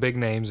 like, some big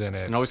names in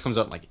it. It always comes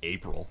out in like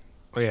April.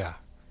 Oh, yeah.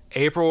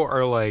 April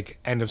or, like,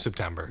 end of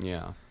September.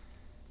 Yeah.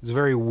 It's a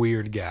very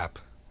weird gap.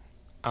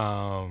 So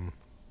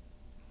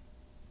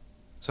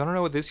I don't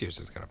know what this year's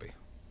is going to be.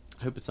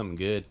 I hope it's something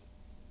good.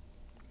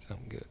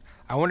 Something good.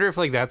 I wonder if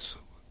like that's.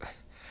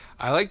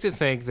 I like to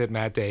think that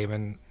Matt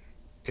Damon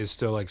is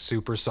still like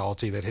super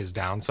salty that his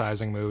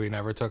downsizing movie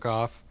never took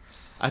off.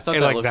 I thought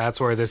And that like looked, that's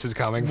where this is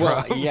coming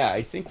well, from. yeah.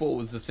 I think what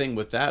was the thing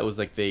with that was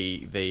like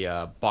they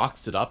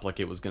boxed it up like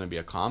it was going to be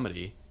a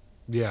comedy,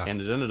 Yeah.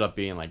 and it ended up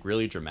being like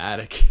really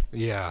dramatic,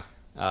 Yeah.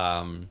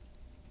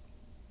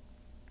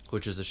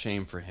 which is a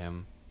shame for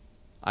him.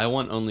 I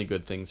want only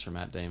good things for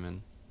Matt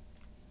Damon.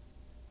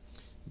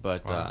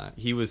 But Wow.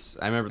 he was.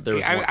 I remember there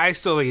was. one, I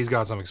still think he's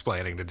got some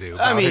explaining to do.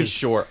 I about mean, his,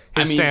 sure.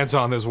 His I mean, stance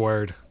on this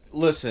word.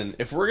 listen.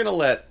 If we're gonna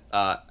let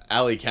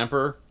Ali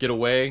Kemper get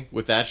away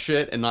with that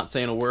shit and not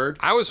saying a word,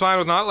 I was fine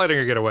with not letting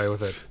her get away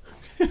with it.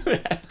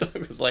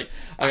 Doug was like,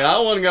 I mean, I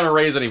wasn't gonna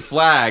raise any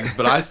flags,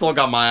 but I still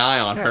got my eye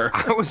on her.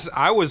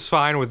 I was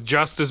fine with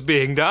justice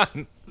being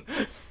done.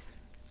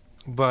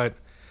 But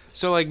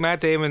so like Matt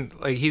Damon,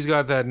 like he's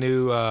got that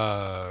new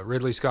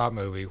Ridley Scott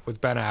movie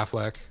with Ben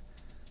Affleck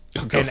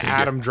Go and figure.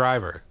 Adam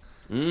Driver,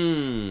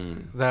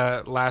 Mm.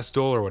 The Last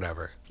Duel or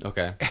whatever.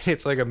 Okay. And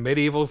it's like a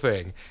medieval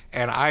thing.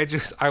 And I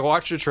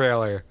watched the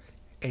trailer,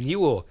 and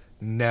you will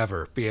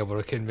never be able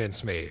to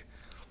convince me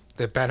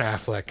that Ben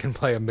Affleck can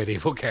play a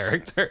medieval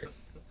character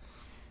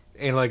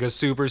in like a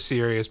super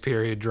serious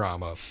period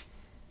drama.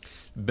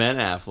 Ben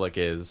Affleck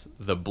is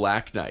the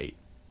Black Knight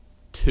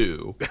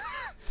 2.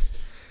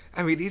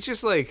 I mean, he's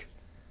just like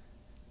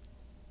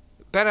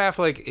Ben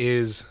Affleck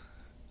is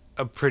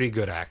a pretty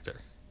good actor.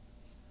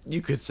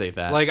 You could say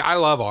that. Like I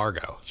love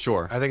Argo.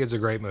 Sure. I think it's a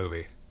great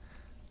movie.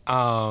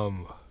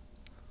 And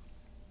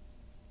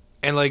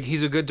like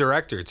he's a good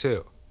director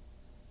too.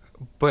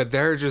 But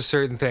there are just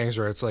certain things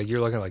where it's like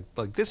you're looking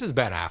like this is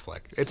Ben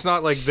Affleck. It's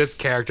not like this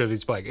character that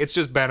he's playing. It's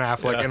just Ben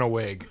Affleck Yeah. in a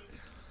wig.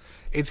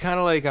 It's kind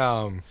of like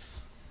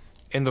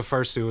in the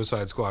first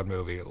Suicide Squad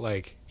movie,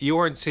 like you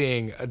weren't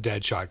seeing a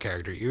Deadshot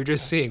character. You were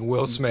just seeing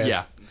Will Smith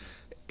Yeah.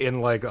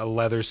 in like a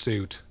leather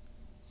suit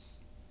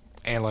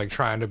and like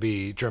trying to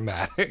be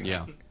dramatic.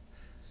 Yeah.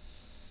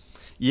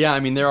 Yeah,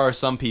 I mean there are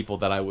some people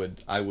that I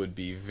would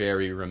be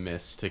very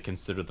remiss to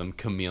consider them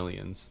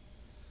chameleons.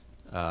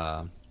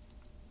 Ben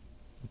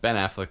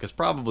Affleck is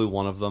probably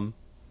one of them.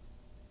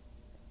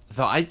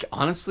 Though I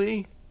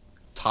honestly,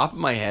 top of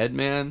my head,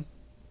 man,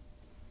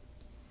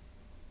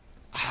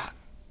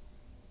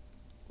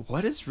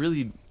 what is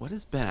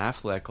Ben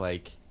Affleck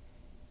like?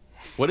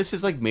 What is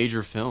his like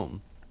major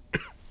film?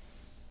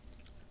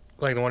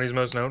 Like the one he's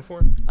most known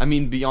for? I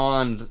mean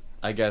beyond,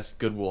 I guess,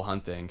 Good Will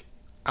Hunting.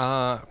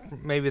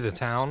 Maybe The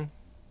Town.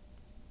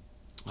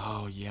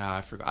 Oh yeah,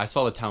 I forgot. I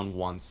saw The Town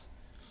once,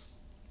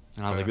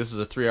 and I was Okay. like, "This is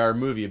a 3-hour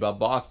movie about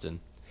Boston."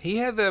 He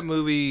had that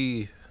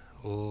movie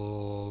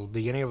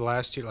beginning of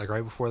last year, like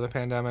right before the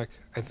pandemic,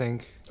 I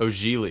think. Oh,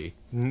 Geely.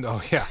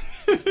 Oh yeah.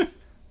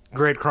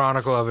 Great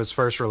chronicle of his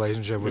first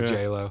relationship with Yeah.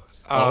 J-Lo.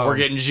 We're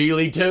getting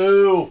Geely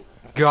too.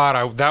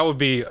 God, that would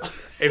be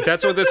if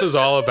that's what this was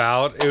all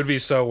about, it would be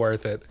so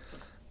worth it.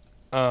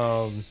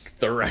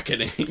 The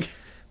Reckoning.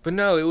 But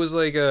no, it was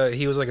like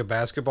he was like a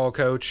basketball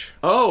coach.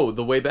 Oh,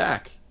 The Way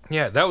Back.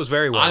 Yeah, that was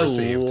very well I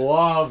received.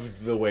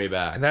 loved The Way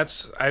Back. And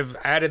I've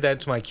added that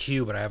to my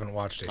queue, but I haven't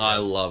watched it yet. I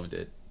loved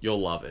it. You'll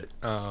love it.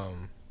 But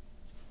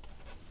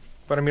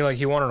I mean, like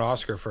he won an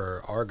Oscar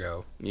for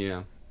Argo,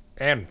 Yeah.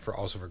 and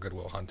also for Good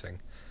Will Hunting,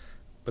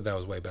 but that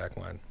was way back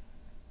when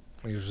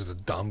he was just a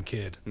dumb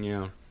kid.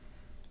 Yeah.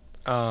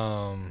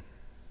 I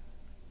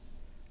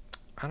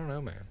don't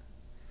know, man.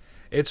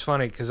 It's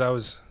funny because I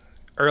was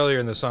earlier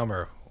in the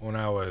summer when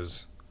I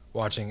was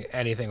watching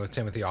anything with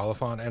Timothy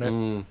Oliphant in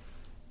it,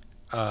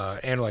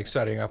 and like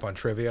studying up on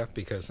trivia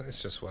because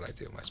it's just what I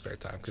do in my spare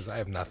time because I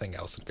have nothing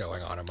else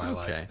going on in my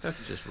life. Okay, that's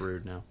just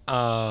rude now.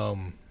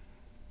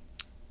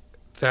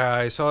 That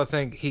I saw a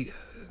thing.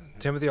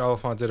 Timothy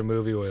Oliphant did a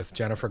movie with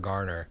Jennifer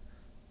Garner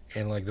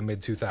in like the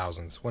mid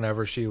 2000s,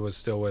 whenever she was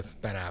still with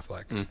Ben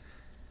Affleck,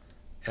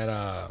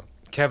 and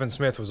Kevin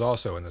Smith was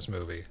also in this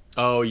movie,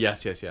 Oh,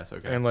 yes. Okay.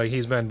 and like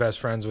he's been best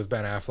friends with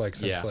Ben Affleck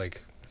since Yeah.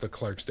 like the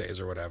Clerks days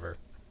or whatever,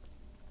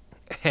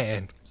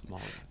 and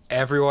Small.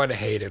 everyone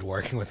hated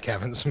working with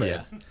Kevin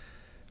Smith Yeah.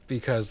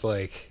 because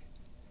like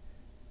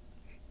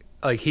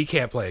he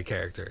can't play a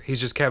character.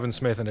 He's just Kevin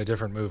Smith in a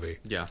different movie.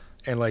 Yeah.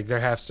 And like there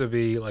has to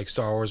be like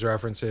Star Wars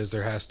references.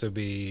 There has to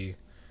be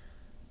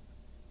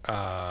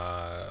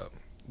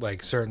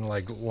like certain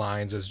like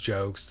lines as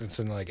jokes. That's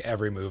in like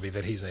every movie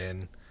that he's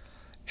in.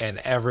 And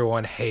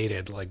everyone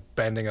hated like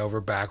bending over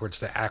backwards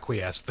to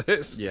acquiesce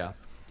this. Yeah.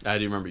 I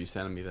do remember you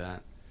sending me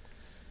that.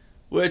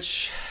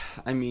 Which,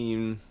 I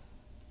mean,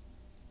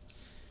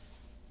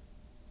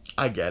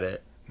 I get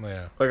it.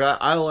 Yeah. Like,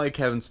 I like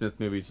Kevin Smith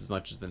movies as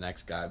much as the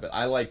next guy, but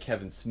I like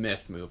Kevin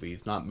Smith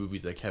movies, not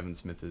movies that Kevin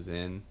Smith is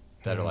in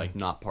that are, like,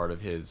 not part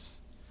of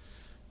his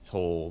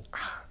whole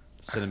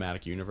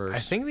cinematic universe. I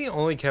think the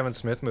only Kevin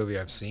Smith movie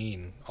I've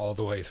seen all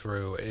the way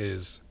through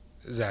is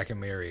Zack and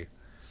Miri.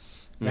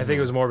 And I think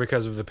it was more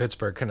because of the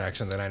Pittsburgh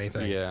connection than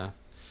anything. Yeah.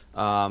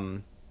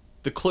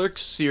 The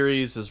Clerks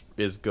series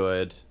is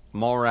good.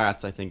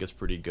 Mallrats, I think, is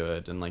pretty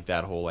good, and like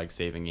that whole like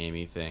Saving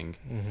Amy thing.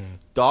 Mm-hmm.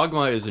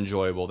 Dogma is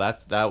enjoyable.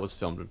 That was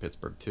filmed in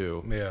Pittsburgh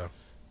too. Yeah.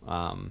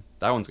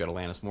 That one's got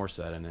Alanis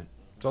Morissette in it.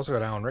 It's also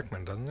got Alan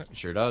Rickman, doesn't it? It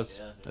sure does.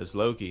 Yeah. As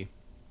Loki.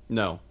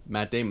 No,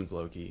 Matt Damon's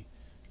Loki.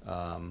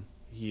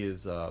 He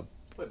is.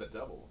 Played the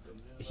devil.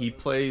 Didn't He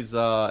plays an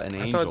I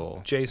angel.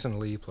 thought Jason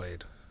Lee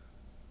played.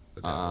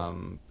 The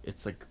devil.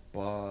 It's like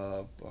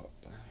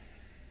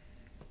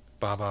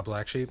Baba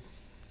Black Sheep.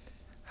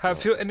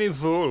 Have you any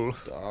wool?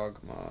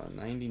 Dogma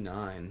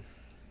 99.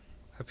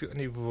 Have you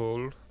any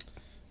wool?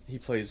 He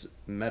plays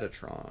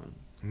Metatron.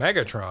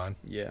 Megatron.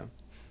 Yeah,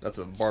 that's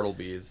what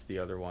Bartleby is. The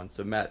other one.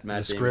 So Matt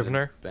Damon,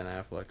 Scrivener? Ben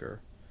Affleck,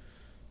 or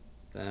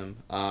them.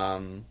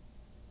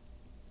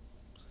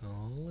 So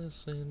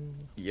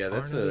listen. Yeah,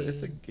 Barnaby.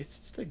 it's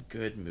just a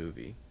good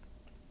movie.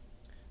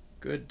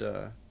 Good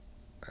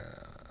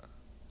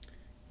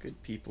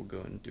good people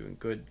doing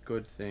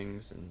good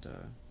things, and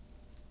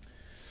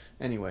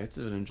anyway, it's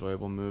an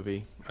enjoyable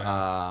movie.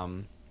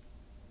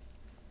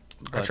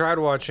 I tried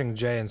watching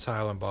Jay and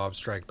Silent Bob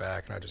Strike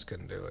Back, and I just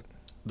couldn't do it.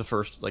 The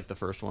first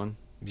one.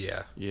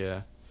 Yeah.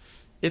 Yeah,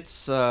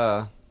 it's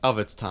of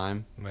its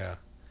time. Yeah.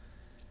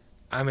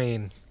 I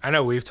mean, I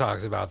know we've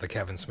talked about the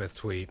Kevin Smith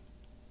tweet.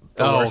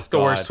 The God.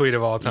 worst tweet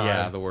of all time.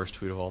 Yeah, the worst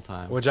tweet of all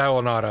time. Which I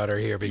will not utter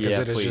here because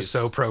it is please. just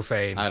so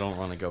profane. I don't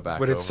want to go back.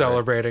 But it's over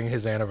celebrating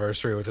his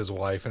anniversary with his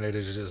wife, and it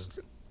is just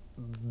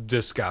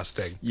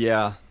disgusting.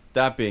 Yeah.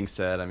 That being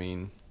said, I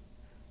mean,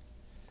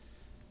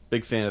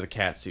 big fan of the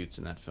cat suits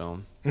in that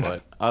film.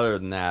 But other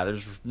than that,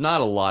 there's not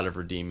a lot of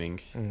redeeming.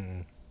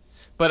 Mm.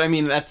 But I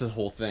mean, that's the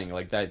whole thing.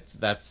 Like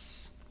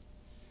that's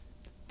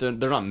they're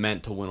not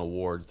meant to win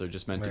awards. They're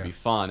just meant to Yeah. be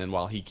fun. And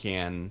while he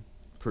can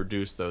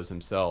produce those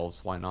himself,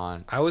 why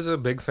not? I was a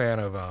big fan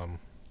of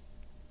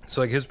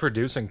so like his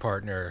producing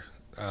partner,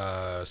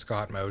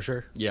 Scott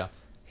Mosier. Yeah.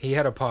 He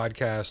had a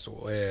podcast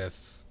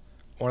with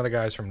one of the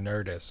guys from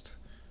Nerdist.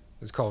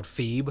 It's called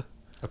Phoebe,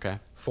 Okay.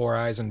 4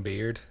 Eyes and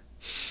Beard.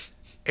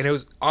 And it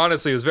was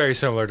very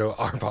similar to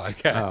our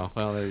podcast. Oh,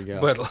 well, there you go.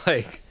 But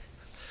like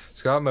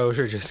Scott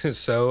Mosier just is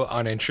so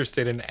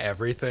uninterested in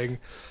everything,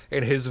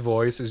 and his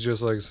voice is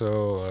just like,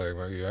 so like,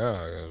 well,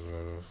 yeah,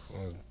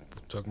 I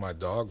took my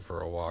dog for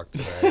a walk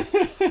today.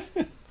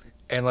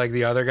 And like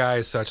the other guy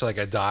is such like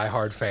a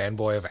diehard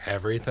fanboy of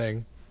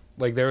everything.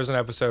 Like there was an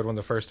episode when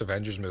the first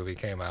Avengers movie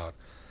came out,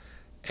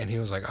 and he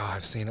was like, "Oh,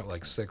 I've seen it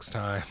like 6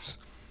 times,"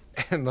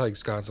 and like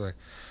Scott's like,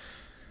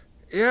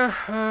 "Yeah,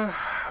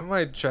 I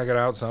might check it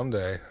out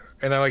someday."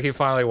 And then like he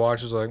finally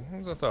watches, like,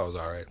 I thought it was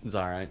all right. It's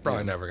all right.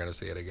 Probably Yeah. never gonna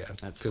see it again.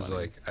 That's because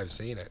funny. like I've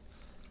seen it.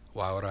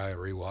 Why would I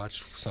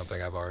rewatch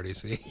something I've already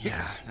seen?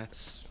 Yeah,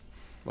 that's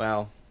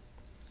well.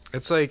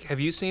 It's like, have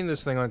you seen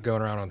this thing like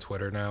going around on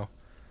Twitter now,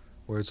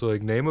 where it's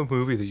like, name a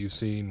movie that you've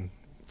seen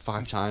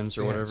 5 times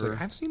or Yeah, it's whatever.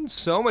 like, I've seen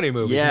so many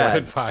movies Yeah. more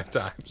than 5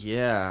 times.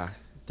 Yeah,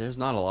 there's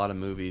not a lot of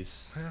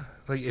movies. Yeah.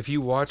 Like if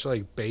you watch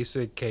like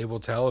basic cable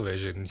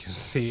television, you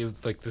see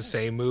like the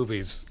same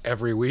movies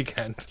every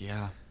weekend.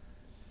 Yeah.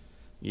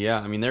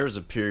 Yeah, I mean, there was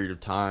a period of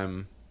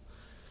time.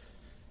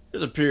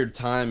 There's a period of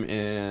time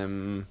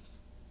in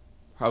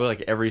probably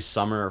like every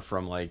summer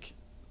from like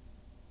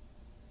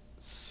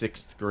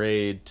 6th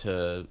grade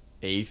to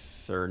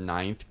 8th or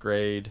 9th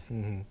grade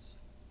Mm-hmm.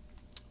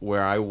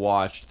 where I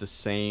watched the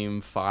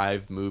same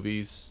 5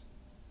 movies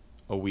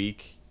a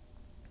week.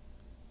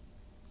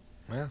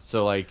 Yeah.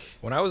 So like,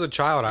 When I was a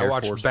child, I Air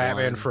watched Force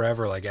Batman One.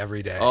 Forever like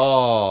every day.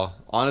 oh,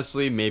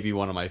 honestly, maybe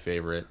one of my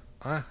favorite.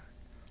 The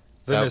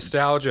That-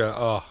 nostalgia.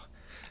 Oh,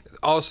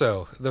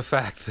 also the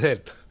fact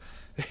that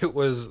it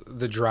was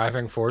the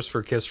driving force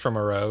for "Kiss from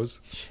a Rose."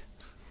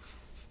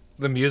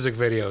 The music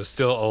video is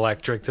still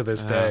electric to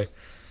this day.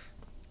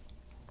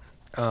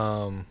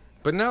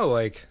 But no,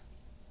 like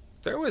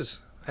there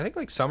was, I think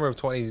like summer of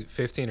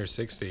 2015 or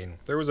 16.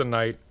 There was a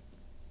night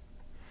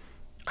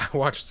I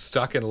watched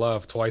Stuck in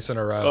Love twice in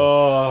a row.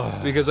 Oh,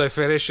 Because I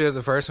finished it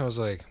the first time, I was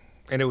like,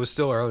 and it was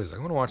still early. I was like,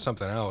 I want to watch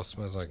something else.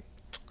 I was like,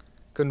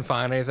 couldn't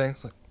find anything.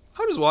 It's like,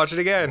 I'll just watch it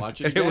again.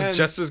 Watch it and it was again.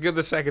 just as good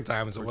the second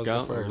time as it was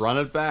the first. Run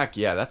It Back.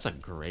 Yeah, that's a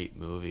great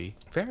movie.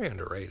 Very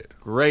underrated.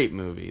 Great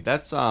movie.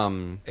 That's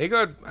It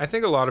got. I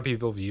think a lot of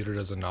people viewed it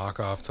as a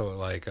knockoff to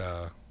like.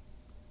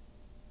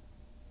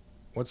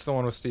 What's the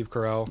one with Steve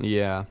Carell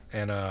yeah,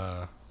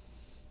 and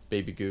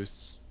Baby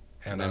Goose.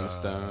 and Emma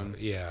Stone.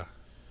 Yeah,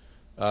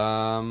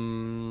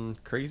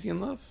 Crazy in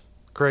Love.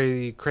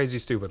 Crazy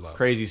Stupid Love.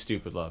 Crazy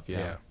Stupid Love. Yeah.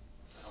 Yeah.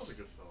 That was a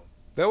good film.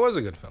 That was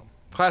a good film.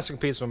 Classic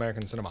piece of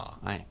American cinema.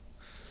 Aye.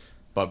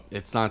 But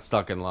it's not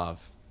Stuck in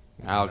Love.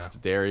 Alex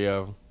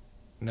Daddario.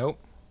 Nope.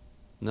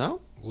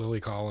 No. Lily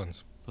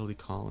Collins. Lily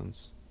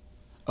Collins.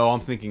 Oh, I'm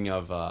thinking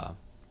of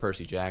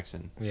Percy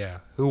Jackson. Yeah,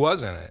 who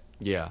was in it?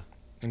 Yeah.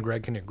 And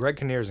Greg Kinnear. Greg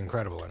Kinnear is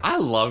incredible in it. I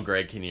love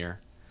Greg Kinnear.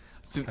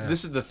 So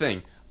this is the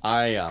thing.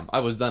 I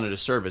was done a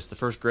disservice. The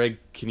first Greg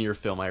Kinnear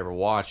film I ever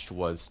watched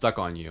was Stuck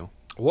on You.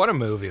 What a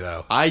movie,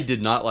 though. I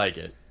did not like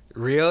it.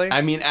 Really?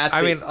 I mean,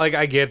 like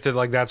I get that,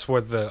 like that's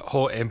what the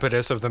whole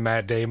impetus of the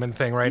Matt Damon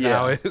thing right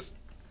now Yeah. is.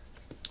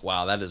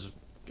 wow, that is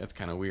that's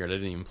kind of weird. I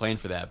didn't even plan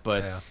for that,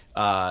 but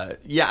Yeah.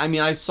 yeah. I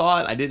mean, I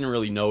saw it. I didn't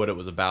really know what it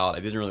was about. I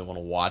didn't really want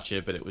to watch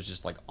it, but it was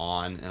just like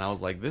on, and I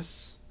was like,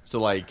 this. So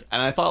like,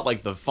 and I thought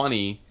like the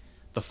funny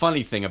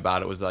thing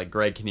about it was that, like,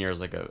 Greg Kinnear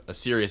is like a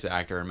serious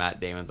actor and Matt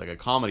Damon's like a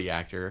comedy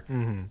actor,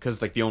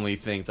 because like the only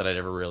things that I'd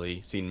ever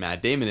really seen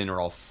Matt Damon in are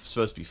all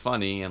supposed to be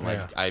funny, and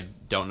like I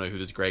don't know who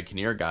this Greg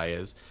Kinnear guy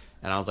is,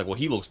 and I was like, well,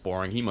 he looks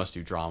boring, he must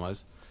do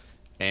dramas,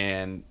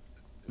 and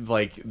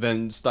like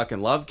then Stuck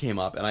in Love came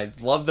up, and I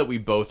love that we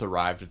both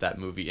arrived at that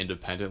movie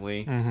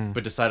independently,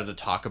 but decided to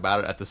talk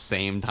about it at the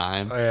same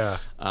time. Oh, yeah.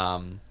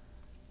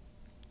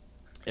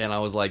 And I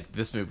was like,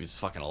 this movie's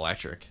fucking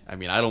electric. I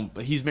mean,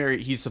 he's married,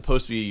 he's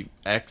supposed to be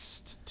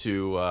exed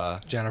to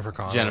Jennifer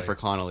Connelly. Jennifer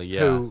Connelly, yeah.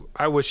 Who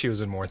I wish she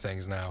was in more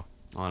things now.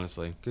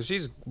 Honestly. Because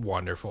she's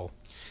wonderful.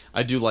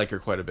 I do like her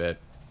quite a bit.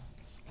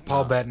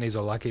 Paul Bettany's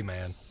a lucky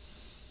man.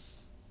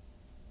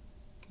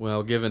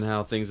 Well, given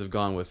how things have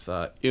gone with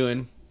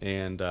Ewan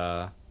and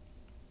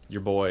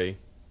your boy...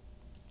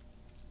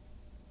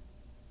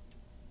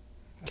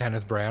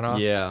 Kenneth Branagh?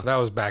 Yeah. That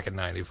was back in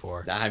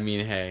 94. I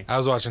mean, hey. I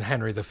was watching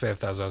Henry V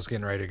as I was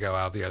getting ready to go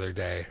out the other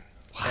day.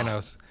 Wow. And I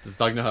was... Does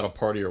Doug know how to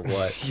party or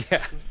what?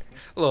 Yeah.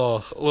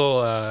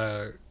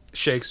 Little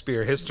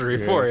Shakespeare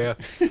history for you.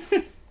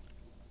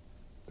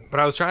 But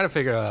I was trying to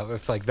figure out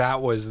if like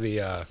that was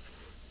the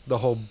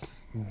whole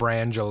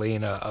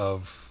Brangelina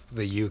of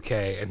the UK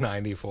in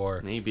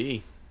 94.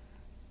 Maybe.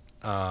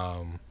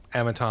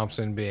 Emma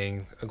Thompson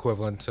being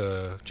equivalent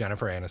to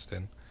Jennifer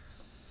Aniston.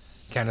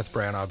 Kenneth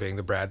Branagh being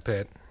the Brad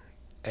Pitt,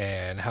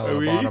 and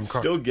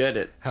still get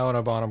it.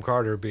 Helena Bonham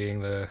Carter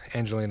being the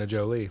Angelina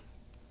Jolie.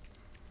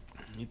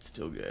 You'd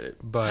still get it.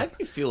 But how do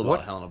you feel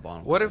about Helena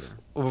Bonham Carter? What if?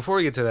 Well, before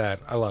we get to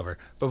that, I love her.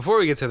 But before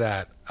we get to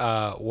that,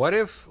 what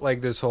if like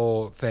this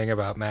whole thing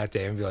about Matt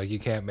Damon be like, you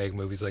can't make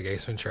movies like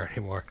Ace Ventura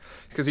anymore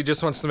because he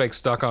just wants to make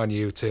Stuck on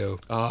You too.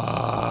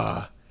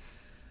 That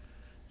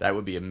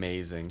would be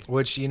amazing.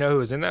 Which you know who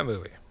was in that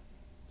movie?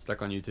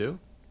 Stuck on You too?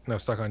 No,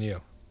 Stuck on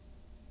You.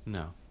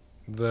 No.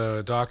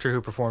 The doctor who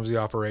performs the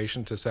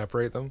operation to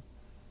separate them.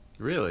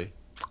 Really?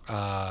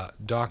 Former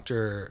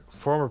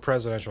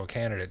presidential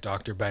candidate,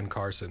 Dr. Ben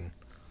Carson,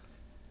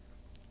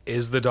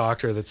 is the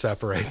doctor that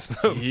separates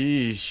them.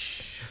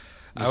 Yeesh.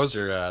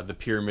 The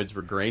pyramids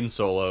were grain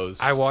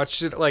solos. I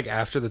watched it like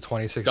after the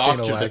 2016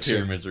 Doctor, election. the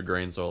pyramids were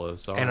grain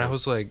solos. Sorry. And I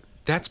was like,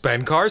 that's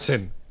Ben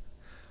Carson.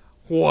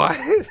 What?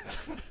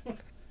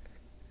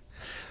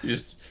 You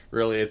just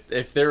really,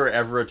 if there were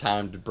ever a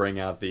time to bring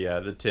out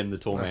the Tim the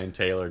Toolman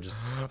Taylor, just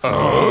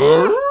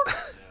Yeah,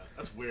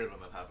 that's weird when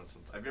that happens.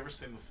 Have you ever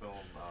seen the film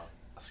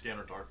A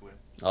Scanner Darkly?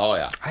 Oh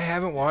yeah. I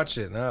haven't watched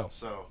it. No.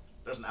 So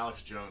there's an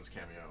Alex Jones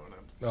cameo in it.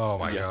 Oh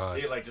my god.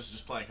 He like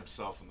just playing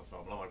himself in the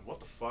film, and I'm like, what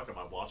the fuck am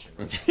I watching?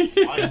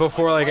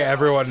 Before like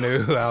everyone knew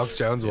who Alex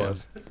Jones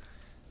was.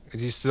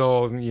 Is he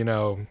still,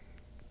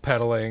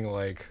 peddling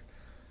like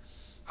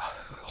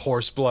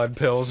horse blood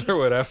pills or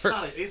whatever?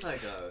 He's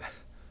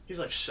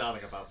like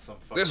shouting about some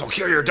fucking... This will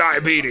cure your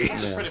diabetes.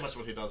 That's pretty much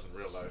what he does in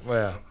real life.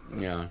 Yeah.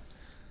 Yeah.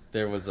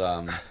 There was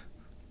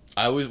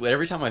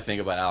every time I think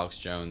about Alex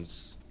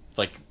Jones,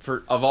 like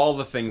of all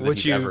the things that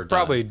he's ever done,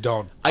 probably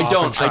don't. I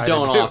don't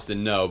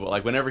often know, but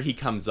like whenever he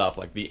comes up,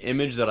 like the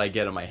image that I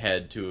get in my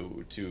head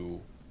to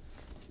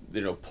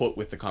put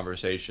with the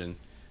conversation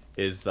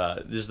is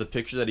there's the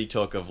picture that he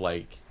took of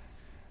like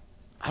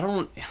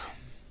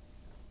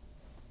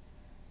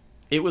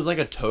it was like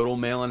a total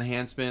male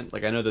enhancement.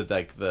 Like I know that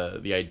like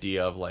the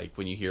idea of like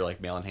when you hear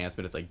like male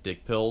enhancement, it's like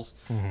dick pills.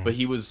 Mm-hmm. But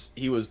he was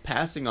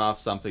passing off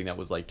something that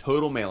was like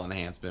total male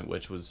enhancement,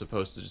 which was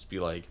supposed to just be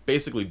like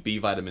basically B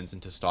vitamins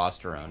and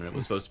testosterone, and it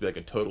was supposed to be like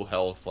a total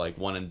health like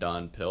one and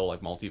done pill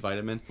like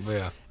multivitamin.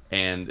 Yeah.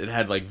 And it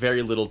had like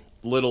very little.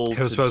 It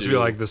was supposed to be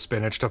like the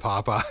spinach to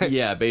Popeye.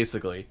 Yeah,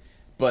 basically.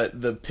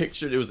 But the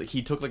picture, it was like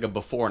he took like a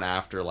before and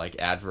after like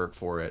advert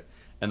for it,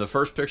 and the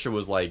first picture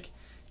was like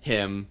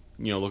him,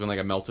 looking like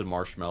a melted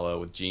marshmallow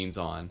with jeans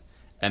on.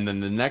 And then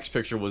the next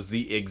picture was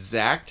the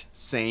exact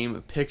same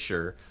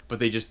picture, but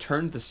they just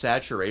turned the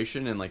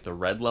saturation and like the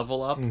red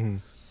level up. Mm-hmm.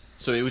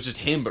 So it was just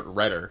him, but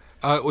redder.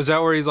 Was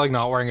that where he's like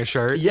not wearing a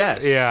shirt?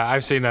 Yes. Yeah,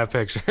 I've seen that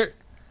picture.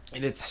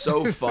 And it's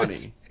so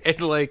funny.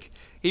 And like,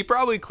 he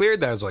probably cleared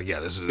that. I was like, yeah,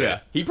 this is it.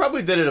 He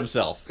probably did it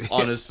himself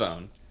on his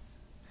phone.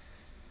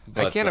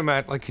 But, I can't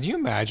imagine, like, could you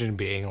imagine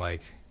being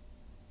like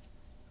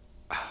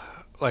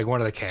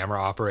one of the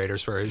camera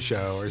operators for his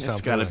show or something?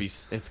 It's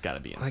gotta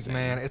be insane. Like,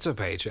 man, it's a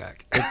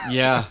paycheck.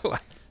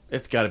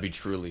 It's gotta be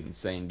truly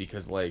insane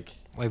because like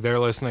they're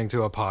listening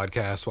to a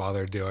podcast while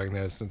they're doing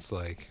this. It's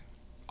like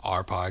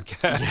our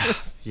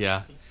podcast.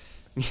 Yeah.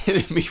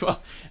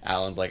 Meanwhile,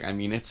 Alan's like, I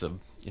mean, it's a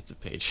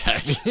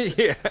paycheck.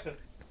 Yeah.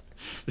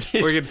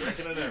 We could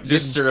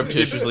just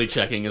surreptitiously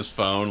checking his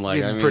phone,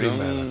 like I mean, pretty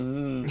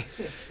meta.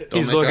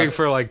 He's looking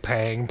for like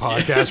paying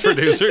podcast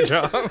producer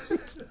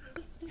jobs.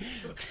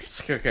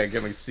 Okay,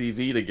 get my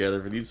CV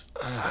together for these.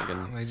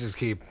 They just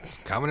keep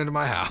coming into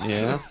my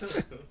house. Yeah.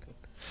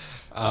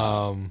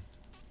 Alex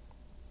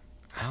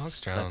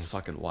Jones. That's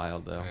fucking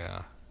wild, though.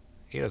 Yeah.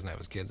 He doesn't have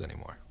his kids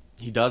anymore.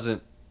 He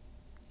doesn't.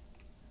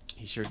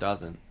 He sure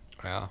doesn't.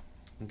 Yeah.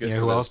 Good You know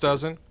for who those else kids.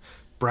 doesn't?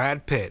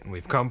 Brad Pitt, and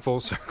we've come full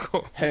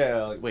circle.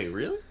 Hell, wait,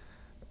 really?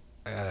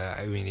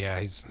 I mean, yeah,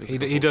 It's he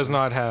come does full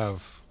not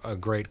have a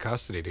great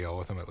custody deal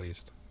with him, at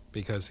least,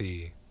 because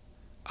he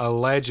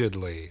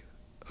allegedly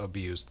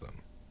abused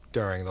them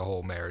during the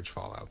whole marriage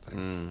fallout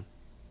thing.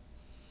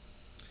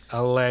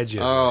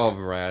 Allegedly. Oh,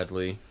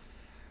 Bradley.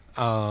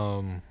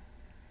 I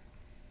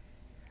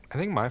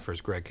think my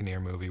first Greg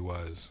Kinnear movie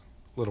was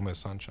Little Miss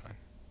Sunshine.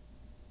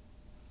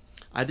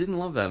 I didn't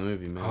love that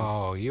movie, man.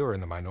 Oh, you are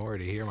in the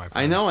minority here, my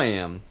friend. I know I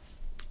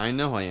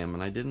am,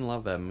 and I didn't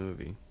love that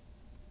movie.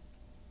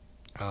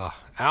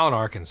 Alan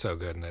Arkin's so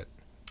good in it.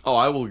 Oh,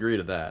 I will agree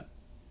to that.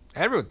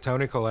 Everyone,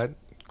 Toni Collette,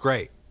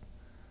 great.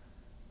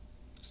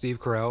 Steve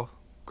Carell,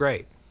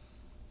 great.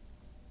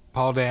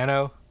 Paul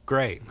Dano,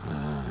 great.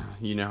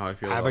 You know how I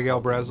feel Abigail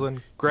about Paul Dano.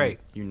 Breslin, great.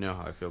 You know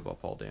how I feel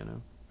about Paul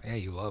Dano. Yeah,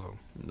 you love him.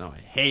 No, I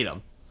hate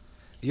him.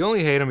 You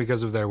only hate him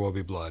because of There Will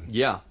Be Blood.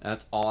 Yeah,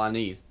 that's all I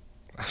need.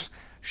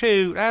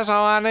 Shoot, that's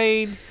all I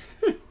need.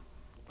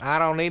 I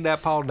don't need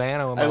that Paul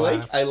Dano in my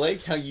life. I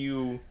like how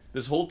you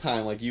this whole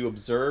time you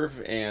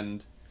observe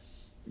and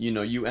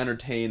you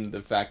entertain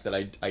the fact that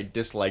I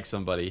dislike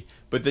somebody,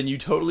 but then you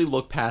totally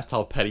look past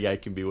how petty I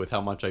can be with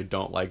how much I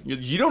don't like.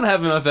 You don't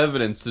have enough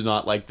evidence to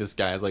not like this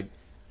guy. It's like,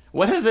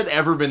 what has it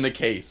ever been the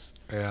case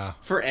Yeah.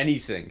 for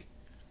anything?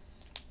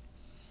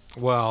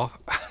 Well,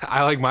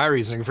 I like my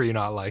reasoning for you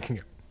not liking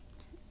it.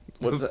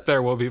 What's that?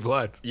 There Will Be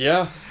Blood.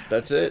 Yeah,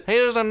 that's it. He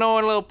was an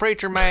annoying little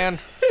preacher man.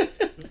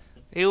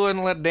 He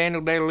wouldn't let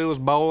Daniel Day-Lewis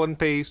bowl in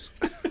peace.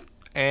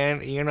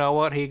 And you know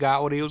what? He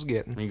got what he was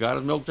getting. He got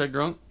his milkshake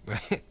drunk.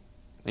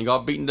 And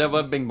got beaten dead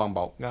by a bing bong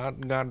ball.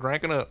 got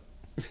drinking up.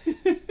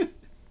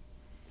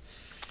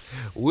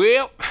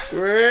 Well,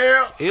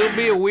 he'll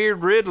be a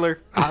weird Riddler.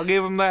 I'll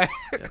give him that.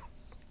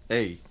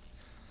 Hey.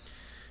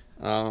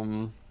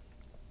 What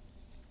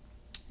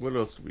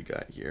else do we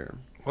got here?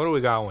 What do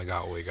we got when we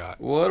got what we got?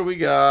 What do we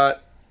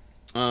got?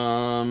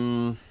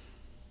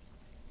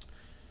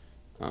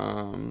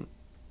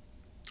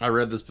 I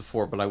read this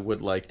before, but I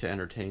would like to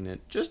entertain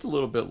it just a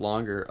little bit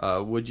longer.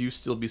 Would you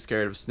still be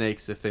scared of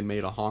snakes if they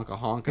made a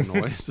honka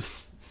noise?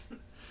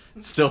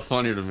 It's still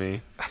funny to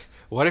me.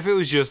 What if it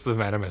was just the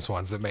venomous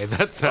ones that made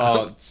that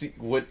sound?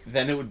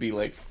 Then it would be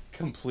like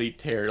complete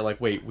terror.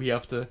 Like, wait, we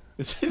have to.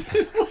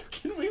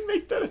 Can we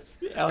make that?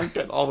 Alan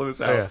cut all of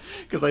this out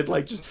because I'd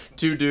like just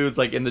two dudes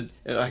like in the.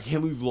 I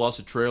can't believe we lost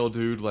a trail,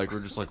 dude. Like we're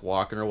just like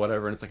walking or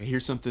whatever, and it's like I hear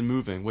something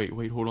moving. Wait,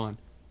 hold on.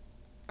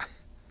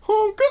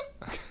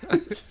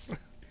 Honka.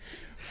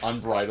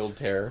 Unbridled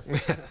terror.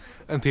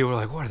 And people are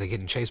like, what, are they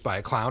getting chased by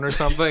a clown or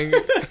something?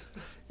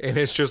 And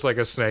it's just like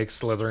a snake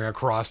slithering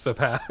across the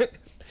path.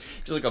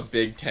 Just like a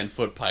big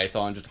 10-foot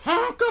python, just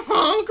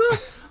honka.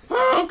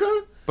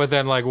 But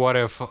then, like, what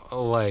if,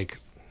 like,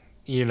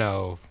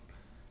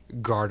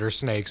 garter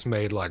snakes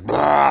made, like,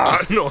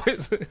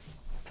 noises?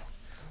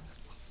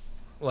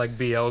 Like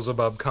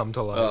Beelzebub come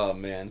to life. Oh,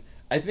 man.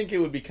 I think it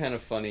would be kind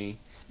of funny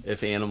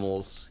if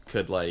animals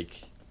could,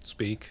 like...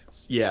 Speak.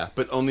 Yeah,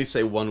 but only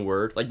say one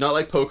word. Like, not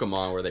like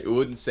Pokemon, where it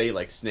wouldn't say,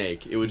 like,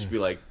 snake. It would just be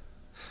like,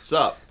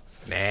 sup.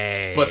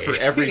 Snake. But for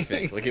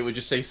everything. Like, it would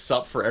just say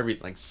sup for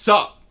everything. Like,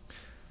 sup.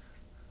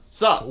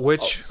 Sup.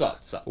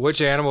 Sup.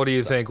 Which animal do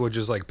you think would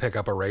just, like, pick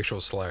up a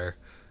racial slur?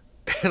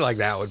 And, like,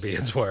 that would be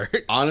its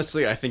word.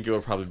 Honestly, I think it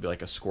would probably be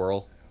like a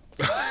squirrel.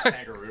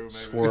 Kangaroo, maybe.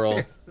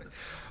 Squirrel.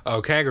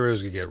 Oh,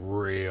 kangaroos could get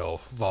real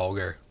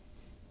vulgar.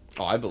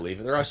 Oh, I believe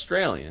it. They're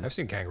Australian. I've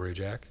seen Kangaroo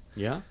Jack.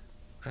 Yeah?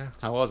 Yeah.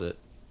 How was it?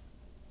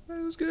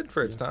 It was good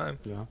for its time.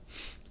 Yeah.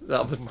 It was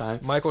Alvin's time.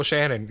 Michael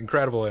Shannon,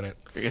 incredible in it.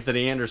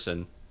 Anthony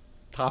Anderson,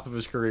 top of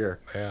his career.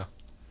 Yeah.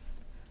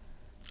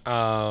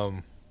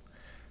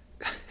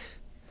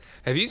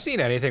 Have you seen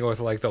anything with,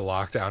 like, the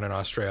lockdown in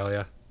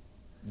Australia?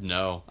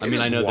 No. I It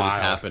mean, is I know that wild.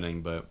 it's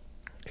happening, but...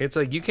 It's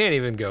like you can't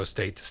even go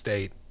state to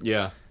state.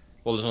 Yeah.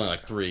 Well, there's only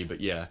like 3,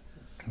 but yeah.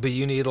 But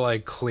you need,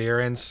 like,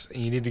 clearance.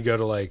 You need to go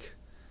to, like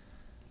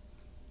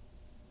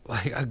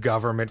a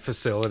government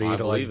facility I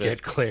to, like, believe it.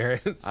 get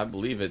clearance. I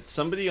believe it.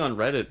 Somebody on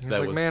Reddit He's that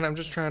like, was... man, I'm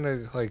just trying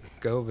to, like,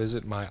 go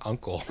visit my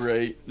uncle.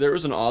 Right. There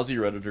was an Aussie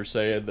Redditor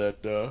saying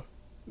that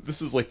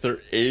this is like their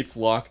 8th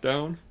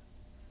lockdown.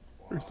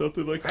 Or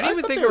something like that. I didn't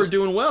even thought think they it were was-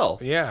 doing well.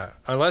 Yeah,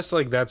 unless,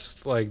 like,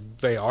 that's, like,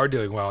 they are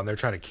doing well and they're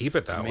trying to keep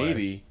it that way.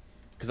 Maybe.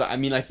 Because, I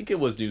mean, I think it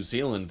was New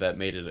Zealand that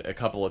made it a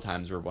couple of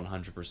times where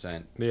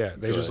 100%. Yeah,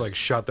 they just, Good. like,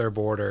 shut their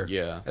border.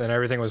 Yeah. And then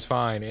everything was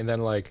fine. And then,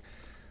 like,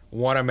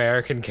 one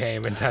American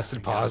came and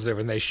tested positive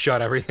and they shut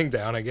everything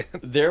down again.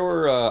 There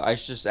were, I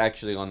just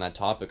actually on that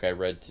topic, I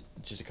read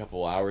just a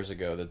couple hours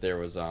ago that there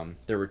was,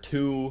 there were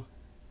 2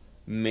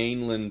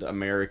 mainland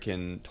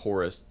American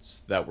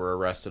tourists that were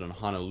arrested in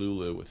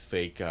Honolulu with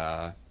fake,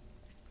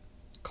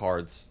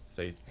 cards,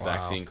 fake Wow.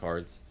 vaccine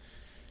cards.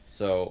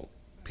 So,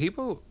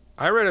 People,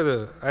 I had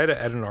to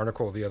edit an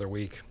article the other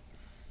week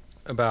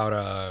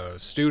about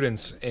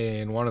students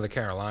in one of the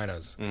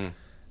Carolinas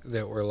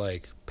that were,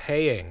 like,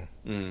 paying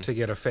to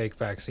get a fake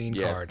vaccine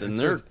yeah, card. then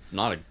It's they're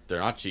like,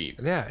 not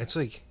cheap. yeah, it's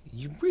like,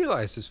 you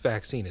realize this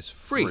vaccine is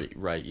free.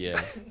 Right, yeah.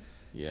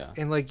 Yeah.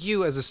 And like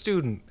you as a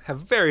student have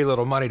very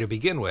little money to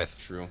begin with.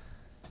 True.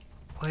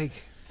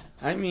 Like,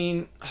 I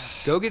mean,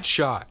 go get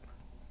shot.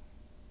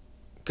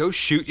 Go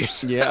shoot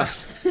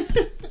yourself.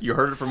 yeah. You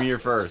heard it from here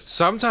first.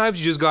 Sometimes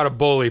you just gotta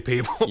bully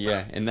people.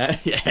 Yeah, and that,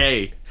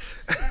 hey.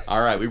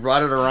 All right, we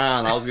brought it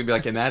around. I was going to be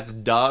like, and that's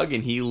Doug,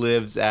 and he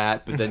lives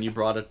at, but then you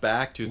brought it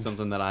back to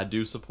something that I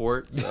do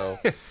support, so.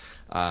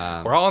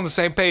 We're all on the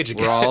same page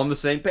again. We're all on the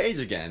same page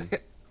again.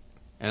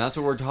 And that's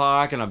what we're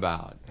talking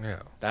about.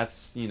 Yeah.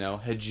 That's,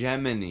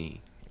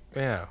 hegemony.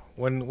 Yeah.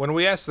 When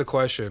we ask the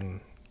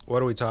question, what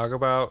do we talk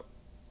about?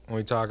 When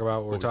we talk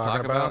about what we're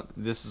talking about,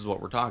 this is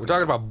what we're talking about. we're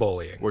talking about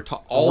bullying. We're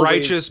always,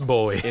 righteous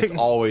bullying. It's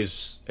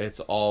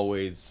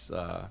always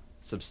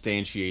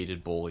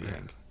substantiated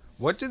bullying.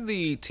 What did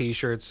the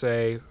T-shirts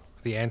say?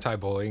 The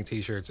anti-bullying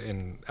T-shirts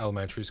in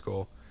elementary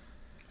school.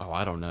 Oh,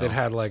 I don't know. That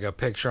had like a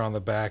picture on the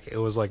back. It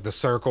was like the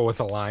circle with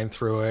a line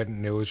through it,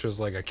 and it was just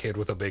like a kid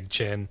with a big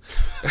chin.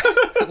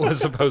 It was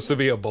supposed to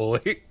be a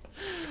bully.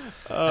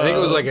 I think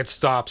it was like it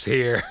stops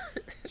here.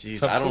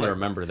 Jeez, I don't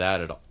remember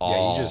that at all.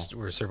 Yeah, you just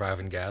were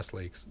surviving gas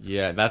leaks.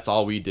 Yeah, that's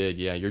all we did.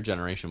 Yeah, your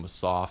generation was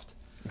soft.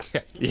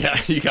 Yeah,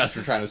 you guys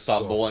were trying to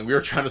stop bullying. We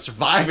were trying to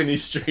survive in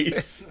these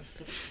streets.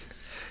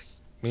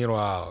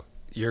 Meanwhile,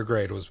 your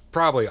grade was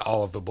probably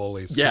all of the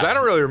bullies. Yeah. Because I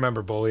don't really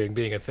remember bullying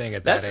being a thing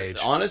at that age.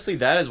 Honestly,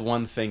 that is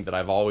one thing that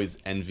I've always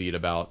envied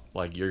about,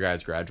 like, your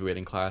guys'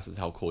 graduating class is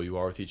how cool you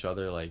are with each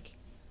other. Like,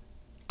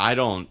 I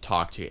don't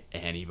talk to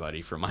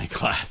anybody from my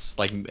class,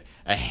 like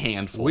a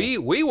handful.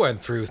 We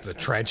went through the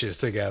trenches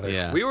together.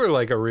 Yeah. We were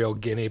like a real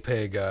guinea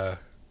pig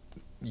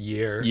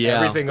year. Yeah,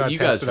 Everything got you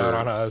guys tested out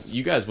on us.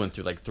 You guys went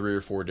through like 3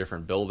 or 4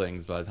 different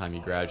buildings by the time you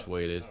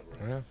graduated.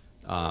 Yeah.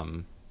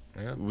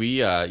 Yeah.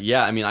 We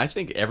I mean, I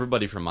think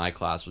everybody from my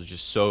class was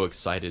just so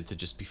excited to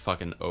just be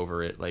fucking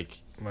over it,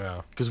 like,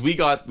 Yeah. because we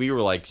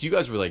were like, you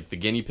guys were like the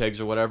guinea pigs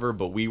or whatever,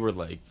 but we were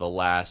like the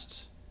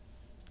last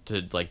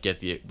to like get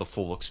the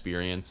full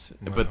experience.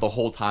 Wow. But the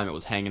whole time it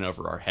was hanging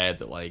over our head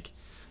that like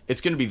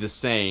it's gonna be the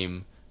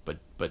same,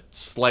 but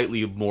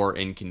slightly more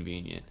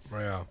inconvenient.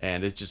 Yeah.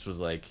 And it just was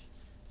like,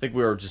 I think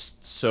we were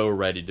just so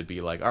ready to be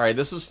like, all right,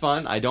 this was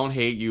fun. I don't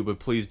hate you, but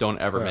please don't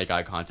ever Right. make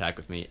eye contact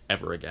with me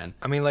ever again.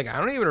 I mean, like, I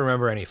don't even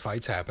remember any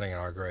fights happening in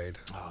our grade.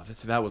 Oh,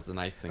 that was the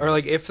nice thing. Or,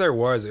 like, if there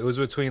was, it was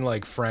between,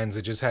 like, friends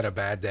that just had a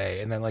bad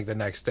day, and then, like, the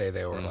next day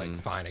they were, like,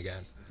 fine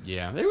again.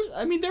 Yeah, there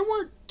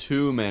weren't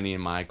too many in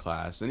my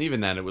class, and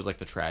even then it was like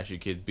the trashy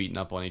kids beating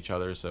up on each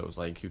other, so it was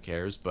like, who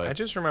cares? But I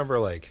just remember,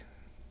 like,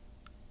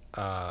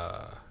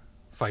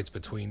 fights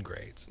between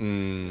grades.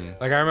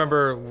 Like, I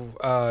remember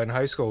in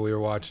high school we were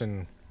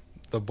watching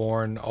The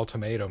Bourne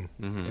Ultimatum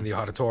in the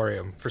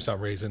auditorium for some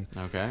reason.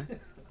 Okay.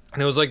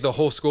 And it was like the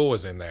whole school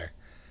was in there.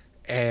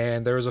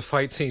 And there was a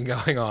fight scene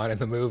going on in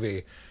the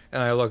movie.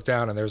 And I looked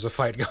down and there was a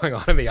fight going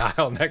on in the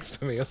aisle next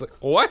to me. I was like,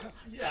 what?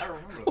 Yeah, I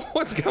remember that.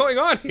 What's going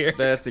on here?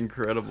 That's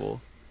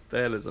incredible.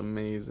 That is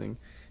amazing.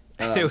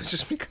 And it was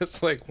just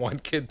because, like, one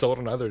kid told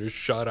another to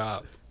shut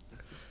up.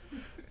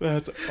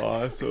 That's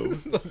awesome.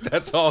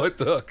 That's all it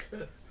took.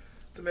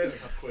 It's amazing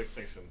how quick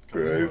things can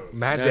come and go.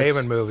 Matt That's-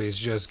 Damon movies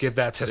just get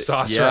that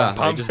testosterone Yeah, they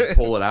pumping. just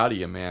pull it out of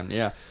you, man.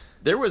 Yeah.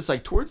 There was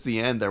like towards the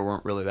end there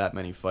weren't really that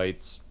many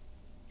fights.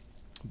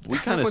 We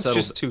kind of Everyone's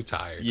settled. just too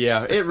tired.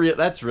 Yeah,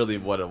 that's really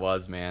what it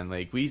was, man.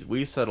 Like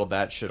we settled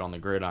that shit on the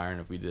gridiron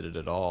if we did it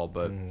at all,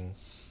 but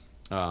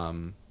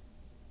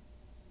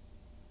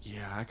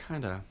yeah,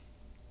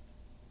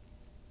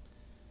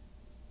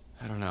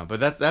 I don't know, but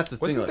that's the thing.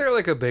 Wasn't like- there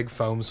like a big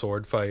foam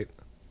sword fight?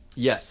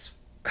 Yes.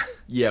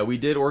 Yeah, we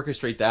did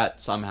orchestrate that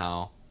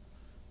somehow.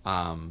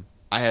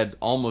 I had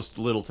almost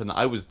little to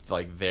I was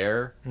like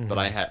there, but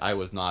I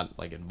was not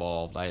like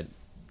involved. And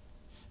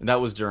that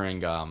was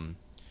during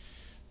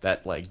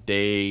that like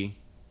day,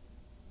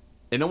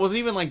 and it wasn't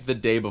even like the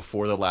day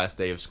before the last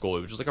day of school.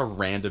 It was just like a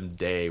random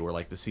day where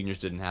like the seniors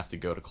didn't have to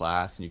go to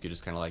class and you could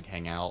just kind of like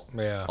hang out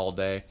Yeah. all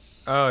day.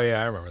 Oh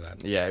yeah, I remember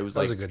that. Yeah, it was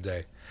That like was a good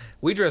day.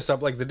 We dressed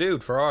up like the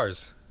dude for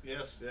ours.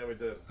 Yes, yeah, we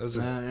did. That was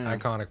an Yeah.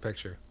 iconic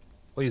picture.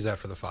 We'll use that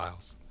for the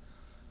files.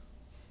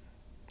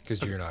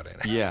 Because you're not in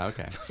it. yeah,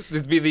 okay.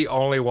 It'd be the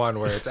only one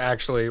where it's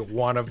actually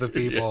one of the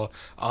people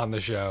on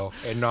the show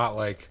and not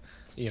like,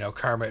 you know,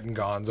 Kermit and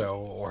Gonzo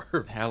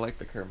or I like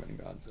the Kermit and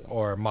Gonzo.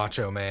 or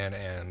Macho Man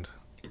and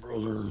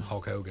Brother.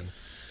 Hulk Hogan.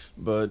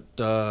 But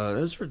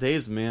those were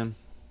days, man.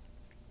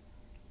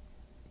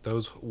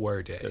 Those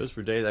were days. Those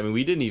were days. I mean,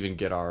 we didn't even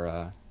get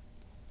our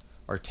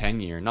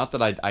 10-year. Not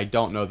that I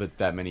don't know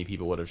that many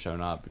people would have shown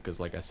up because,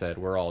 like I said,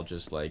 we're all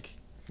just like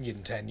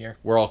Getting tenure.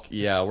 we're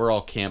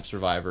all camp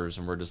survivors,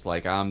 and we're just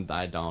like I'm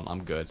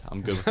good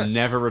with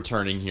never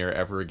returning here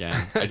ever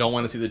again. I don't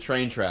want to see the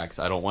train tracks.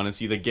 I don't want to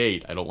see the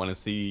gate. I don't want to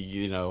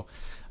see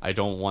I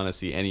don't want to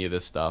see any of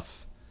this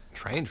stuff.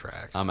 Train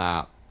tracks. I'm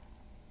out.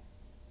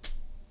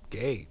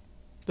 Gate.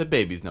 The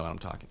babies know what I'm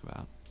talking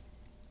about.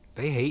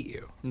 They hate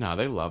you. No,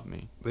 they love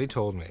me. They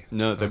told me.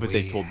 No, that but we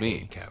they told me.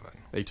 hate Kevin.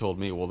 They told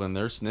me, well, then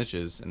they're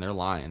snitches, and they're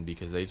lying,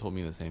 because they told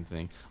me the same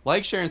thing.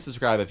 Like, share, and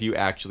subscribe if you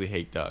actually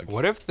hate Doug.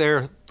 What if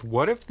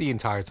the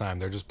entire time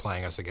they're just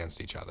playing us against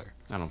each other?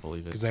 I don't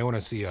believe Because it. they want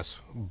to see us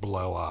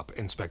blow up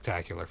in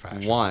spectacular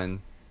fashion.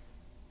 One,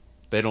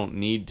 they don't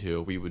need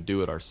to. We would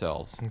do it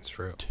ourselves. That's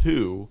true.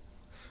 Two,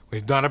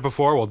 We've done it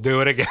before. We'll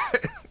do it again.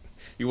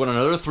 you want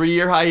another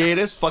 3-year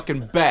hiatus?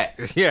 Fucking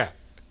bet. Yeah.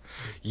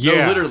 No,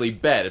 Yeah. literally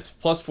bet. It's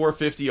plus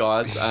 450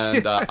 odds,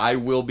 and I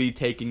will be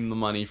taking the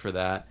money for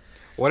that.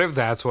 What if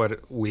that's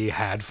what we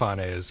had fun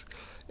is?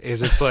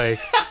 Is it's like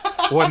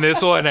when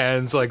this one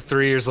ends, like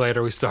 3 years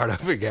later, we start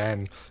up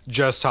again,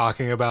 just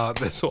talking about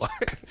this one.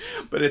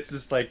 But it's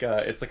just like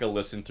it's like a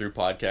listen through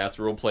podcast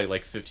where we'll play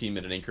like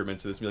 15-minute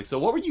increments of this and be like, so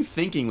what were you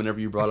thinking whenever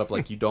you brought up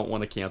like you don't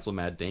want to cancel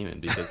Matt Damon,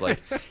 because like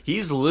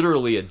he's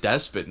literally a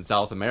despot in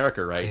South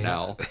America right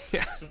now.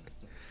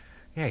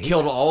 Yeah, he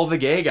Killed all the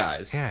gay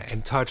guys. Yeah,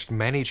 and touched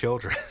many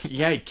children.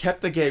 Yeah, he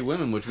kept the gay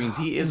women, which means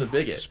he is a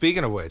bigot.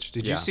 Speaking of which,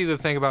 did you Yeah. see the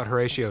thing about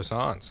Horatio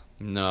Sanz?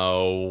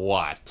 No,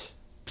 what?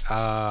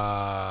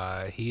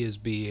 He is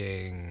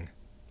being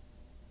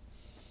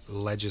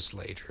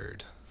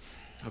legislatured.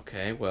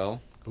 Okay,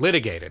 well,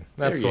 Litigated.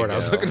 That's There the you word I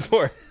was go. looking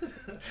for.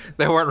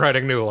 They weren't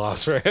writing new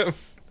laws for him.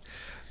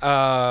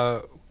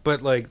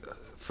 But like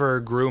for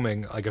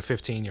grooming like a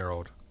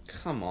 15-year-old.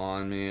 come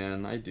on,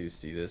 man. I do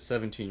see this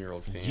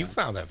 17-year-old fan. You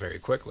found that very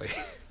quickly.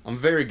 I'm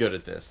very good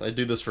at this. I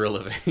do this for a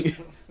living.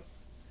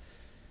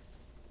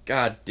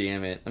 God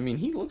damn it. I mean,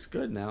 he looks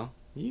good now.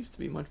 He used to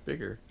be much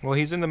bigger. Well,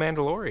 he's in The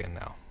Mandalorian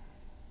now.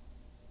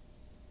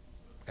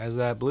 As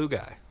that blue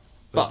guy.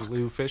 The Fuck.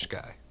 blue fish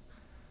guy.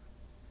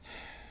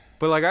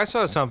 But like I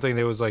saw something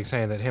that was like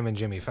saying that him and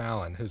Jimmy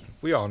Fallon, who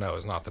we all know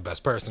is not the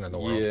best person in the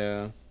world,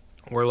 Yeah.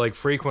 were like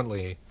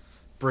frequently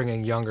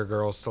bringing younger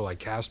girls to like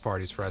cast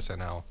parties for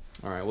SNL.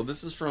 All right. Well,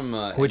 this is from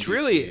Which NBC.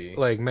 really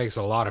like makes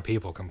a lot of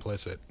people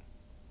complicit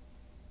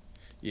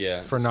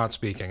yeah. for not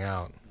speaking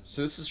out.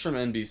 So this is from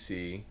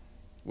NBC,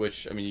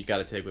 which I mean you got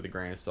to take with a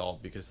grain of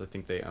salt because I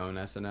think they own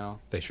SNL.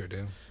 They sure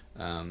do.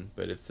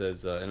 But it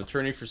says an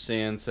attorney for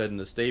Sands said in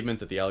a statement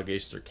that the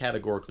allegations are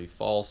categorically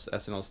false.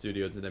 SNL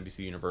Studios and NBC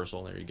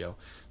Universal, there you go,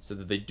 said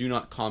that they do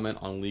not comment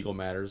on legal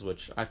matters,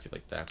 which I feel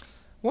like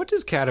that's What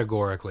does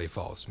categorically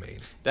false mean?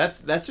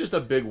 that's just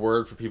a big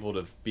word for people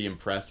to be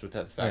impressed with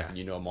that fact Yeah. that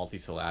you know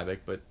multisyllabic.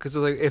 But Because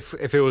like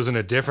if it was in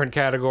a different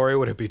category,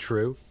 would it be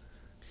true?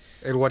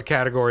 And what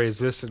category is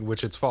this in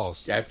which it's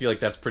false? yeah, I feel like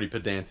that's pretty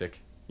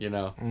pedantic. You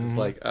know, it's just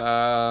like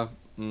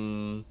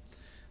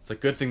it's a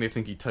good thing they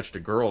think he touched a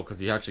girl because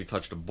he actually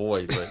touched a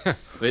boy, but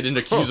they didn't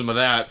accuse him of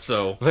that.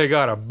 So They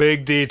got a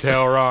big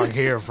detail wrong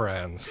here,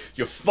 friends.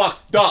 you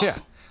fucked up. Yeah.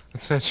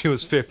 It said she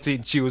was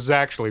 15. She was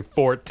actually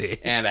 14.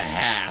 And a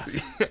half.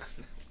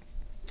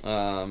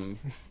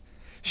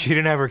 She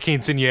didn't have her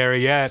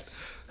quinceanera yet.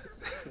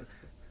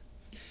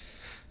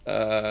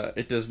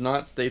 It does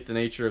not state the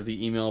nature of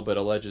the email, but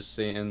alleges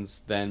Sands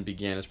then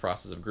began his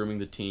process of grooming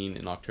the teen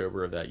in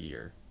October of that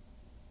year.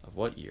 Of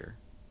what year?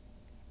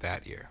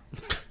 That year.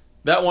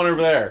 That one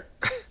over there.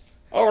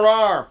 Over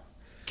there.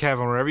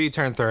 Kevin, whenever you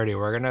turn 30,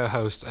 we're going to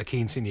host a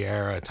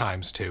quinceanera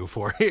 ×2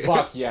 for you.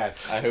 Fuck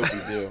yes. I hope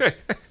you do.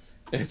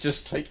 It's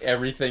just like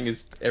everything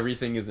is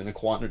in a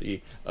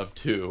quantity of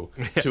 2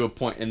 to a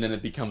point, and then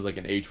it becomes like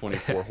an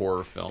A24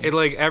 horror film. It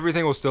like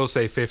everything will still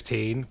say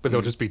 15, but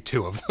there'll just be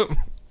 2 of them.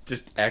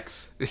 Just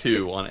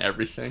X2 on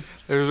everything.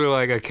 There's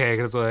like a cake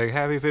that's like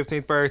happy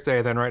 15th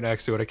birthday, then right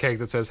next to it a cake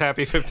that says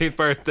happy 15th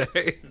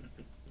birthday.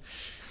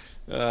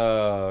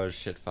 Oh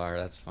shit, fire!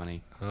 That's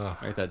funny. Ugh.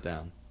 Write that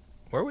down.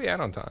 Where are we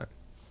at on time?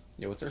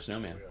 Yeah, what's our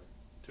snowman? We have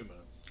 2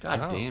 minutes. God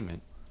Oh. damn it!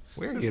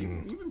 We're You've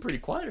getting been pretty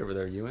quiet over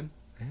there, Ewan.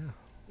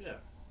 Yeah,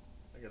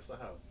 I guess I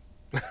have.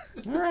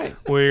 All right.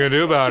 What are you gonna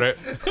do about it?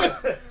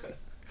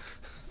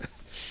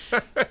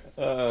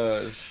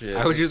 Shit.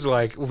 I would just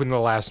like within the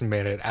last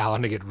minute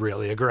Alan to get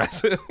really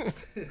aggressive.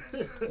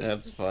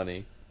 That's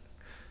funny.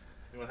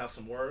 You want to have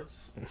some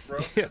words, bro?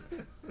 Yeah.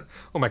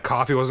 Well, my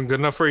coffee wasn't good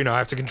enough for you. Now I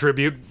have to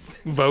contribute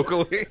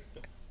vocally.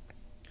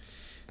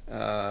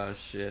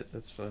 Shit.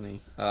 That's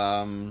funny.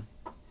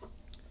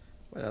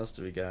 What else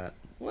do we got?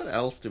 What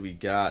else do we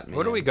got, man?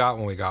 What do we got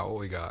when we got what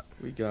we got?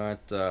 We got,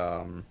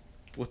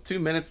 with 2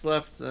 minutes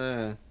left,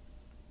 I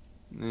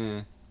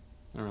don't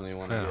really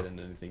want to Yeah. get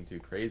into anything too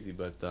crazy,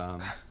 but,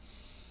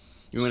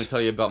 you want to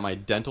tell you about my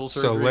dental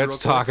surgery? So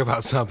let's talk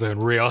about something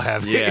real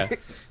heavy. Yeah.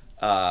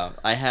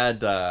 I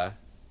had,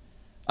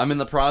 I'm in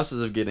the process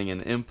of getting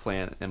an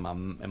implant in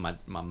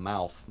my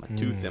mouth, my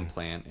tooth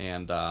implant,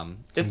 and,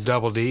 It's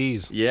double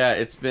D's. yeah,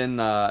 it's been,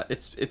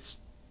 it's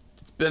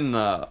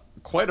been,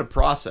 quite a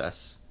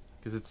process,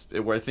 because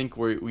I think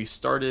we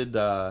started,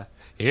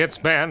 It's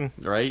been.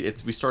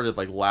 right? We started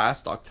like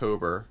last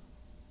October,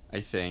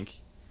 I think,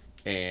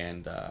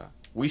 and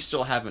we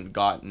still haven't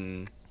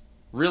gotten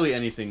really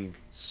anything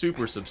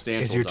super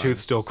substantial. Is your done. tooth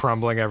still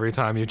crumbling every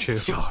time you chew?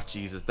 Oh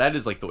Jesus, that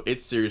is like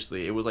it's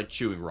seriously, it was like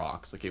chewing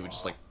rocks. Like it was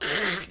just like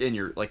in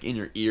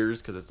your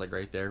ears because it's like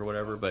right there or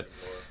whatever. But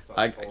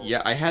I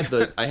had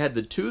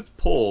the tooth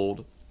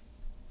pulled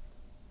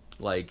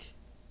like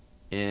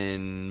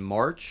in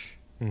March,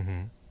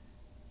 and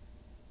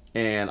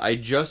I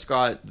just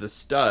got the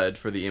stud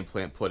for the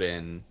implant put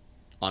in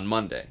on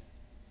Monday.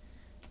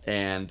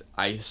 And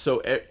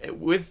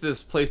with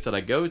this place that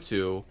I go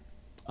to,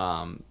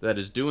 that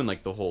is doing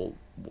like the whole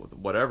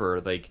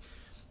whatever, like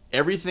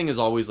everything is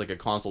always like a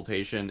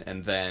consultation,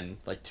 and then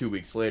like 2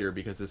 weeks later,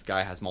 because this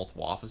guy has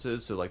multiple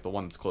offices, so like the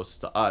one that's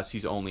closest to us,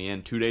 he's only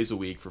in 2 days a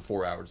week for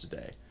 4 hours a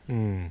day.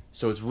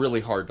 So it's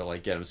really hard to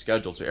like get him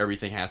scheduled, so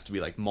everything has to be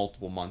like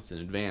multiple months in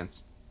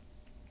advance.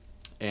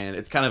 And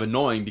it's kind of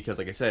annoying because,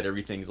 like I said,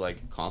 everything's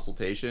like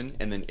consultation,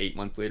 and then 8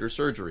 months later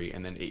surgery,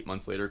 and then 8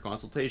 months later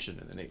consultation,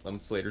 and then 8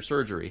 months later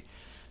surgery.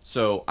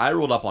 So I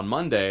rolled up on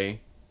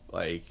Monday,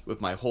 like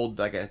with my whole,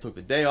 like I took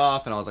the day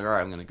off, and I was like, all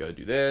right, I'm gonna go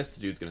do this. The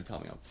dude's gonna tell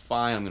me it's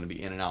fine. I'm gonna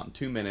be in and out in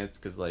 2 minutes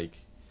because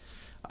like,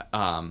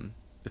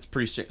 it's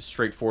pretty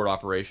straightforward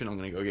operation. I'm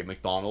gonna go get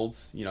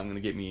McDonald's. You know, I'm gonna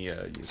get me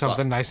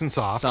something nice and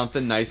soft.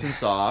 Something nice and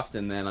soft,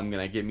 and then I'm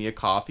gonna get me a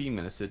coffee. I'm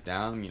gonna sit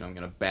down. You know, I'm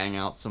gonna bang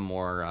out some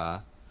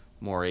more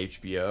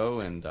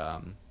HBO, and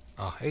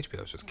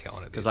HBO's just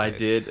killing it because I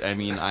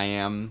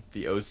am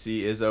the OC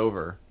is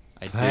over.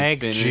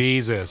 Thank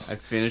Jesus. I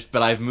finished,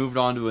 but I've moved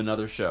on to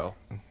another show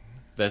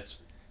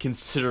that's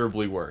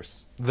considerably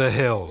worse. The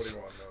Hills.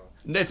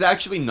 It's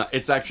actually not.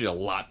 It's actually a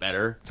lot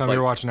better. Tell me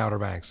you're watching Outer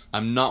Banks.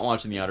 I'm not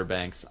watching the Outer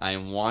Banks. I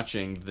am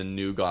watching the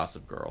new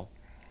Gossip Girl.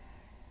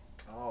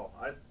 Oh,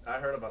 I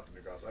heard about the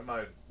new Gossip.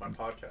 My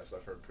podcast,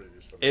 I've heard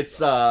previews for. It's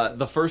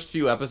the first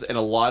few episodes, and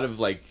a lot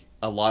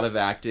of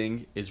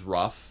acting is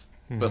rough,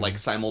 but like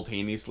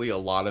simultaneously, a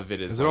lot of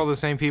it is. Is it all the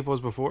same people as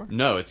before?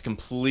 No, it's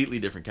completely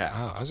different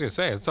cast. Oh, I was gonna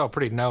say it's all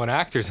pretty known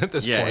actors at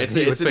this point. Yeah,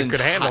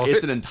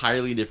 it's an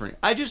entirely different.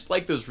 I just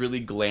like those really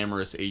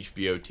glamorous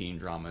HBO teen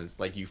dramas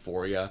like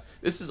Euphoria.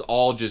 This is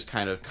all just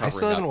kind of covering. I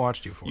still haven't up.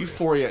 watched Euphoria.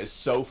 Euphoria is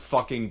so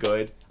fucking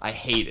good. I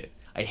hate it.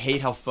 I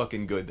hate how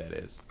fucking good that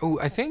is. Oh,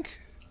 I think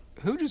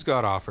who just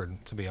got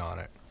offered to be on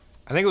it?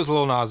 I think it was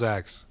Lil Nas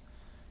X.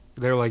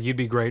 They were like, "You'd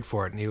be great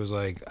for it," and he was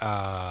like,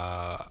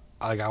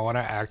 "Like I want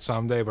to act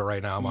someday, but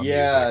right now I'm on music."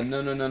 Yeah,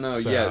 no.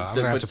 So yeah,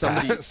 but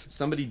pass.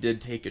 somebody did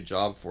take a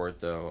job for it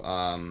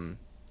though.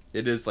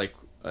 It is like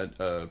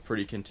a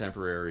pretty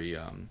contemporary,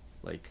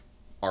 like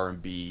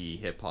R&B,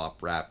 hip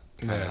hop, rap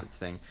kind of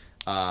thing.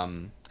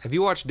 Have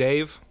you watched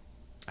Dave?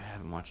 I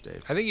haven't watched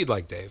Dave. I think you'd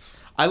like Dave.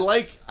 I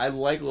like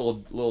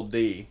Lil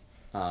D.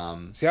 See,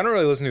 I don't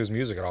really listen to his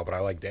music at all, but I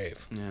like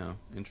Dave. Yeah,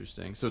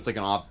 interesting. So it's like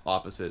an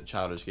opposite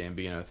Childish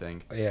Gambino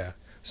thing. Yeah.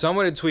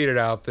 Someone had tweeted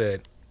out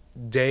that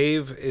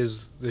Dave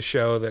is the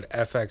show that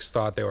FX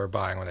thought they were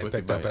buying when they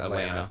picked up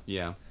Atlanta.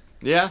 Yeah.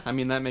 Yeah, I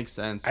mean, that makes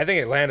sense. I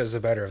think Atlanta's the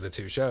better of the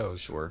two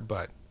shows. Sure.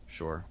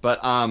 But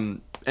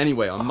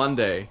anyway, on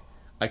Monday,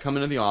 I come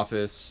into the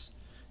office,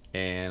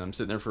 and I'm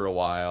sitting there for a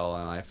while,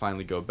 and I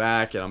finally go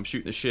back, and I'm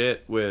shooting the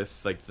shit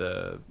with, like,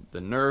 the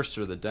nurse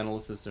or the dental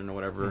assistant or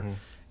whatever,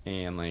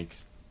 and, like...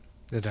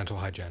 The dental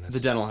hygienist. The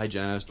dental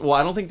hygienist. Well,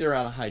 I don't think they're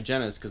a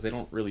hygienist, because they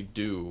don't really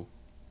do,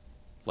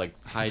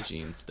 like,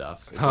 hygiene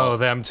stuff. It's all...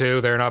 them too.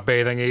 They're not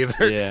bathing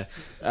either. Yeah.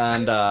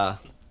 And,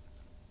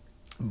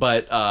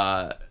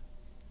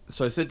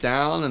 so I sit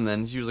down, and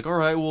then she was like, all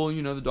right, well,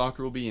 you know, the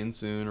doctor will be in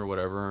soon, or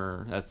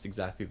whatever. That's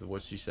exactly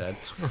what she said.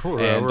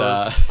 And,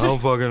 I don't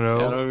fucking know. I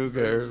don't know, who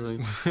cares?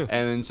 And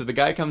then, so the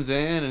guy comes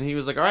in, and he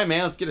was like, all right,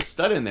 man, let's get a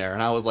stud in there.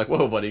 And I was like,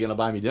 whoa, buddy, you gonna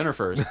buy me dinner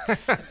first?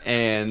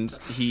 And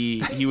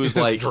he was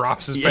like...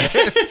 drops his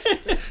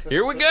pants.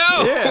 Here we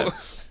go!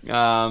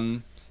 Yeah.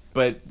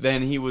 But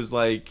then he was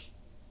like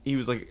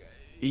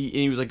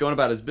going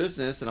about his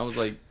business, and I was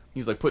like, he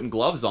was like putting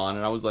gloves on,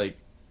 and I was like,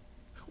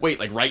 wait,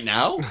 like right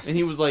now? And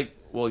he was like,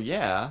 well,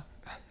 yeah.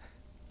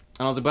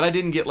 And I was like, but I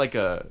didn't get like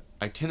a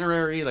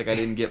itinerary, like I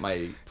didn't get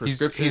my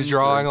prescription. He's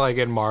drawing like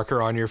in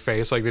marker on your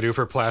face like they do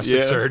for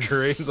plastic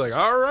surgery. He's like,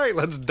 all right,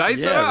 let's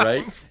dice it up.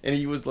 Right? And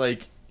he was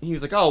like,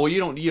 oh, well, you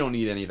don't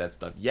need any of that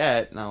stuff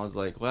yet. And I was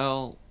like,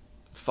 well,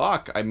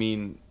 fuck. I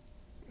mean,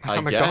 I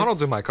got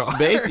McDonald's in my car.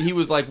 Basically, he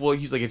was like,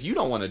 if you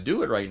don't want to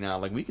do it right now,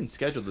 like we can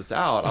schedule this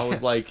out. I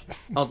was like,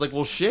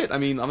 well, shit. I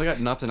mean, I got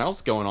nothing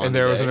else going on. And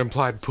there was an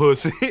implied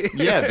pussy.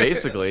 Yeah,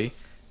 basically.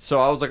 So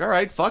I was like, all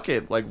right, fuck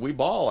it. Like, we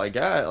ball, I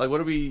guess. Like,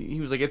 he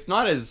was like, it's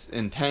not as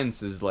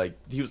intense as, like,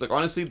 he was like,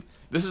 honestly,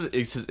 this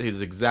is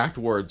his exact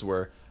words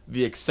were,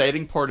 the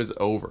exciting part is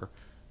over.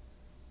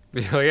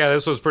 Yeah,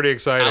 this was pretty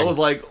exciting. I was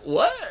like,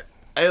 what?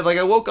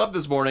 I woke up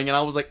this morning and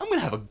I was like, I'm going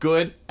to have a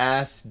good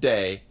ass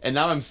day. And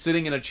now I'm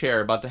sitting in a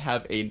chair about to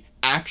have an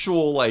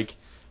actual, like,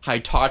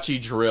 Hitachi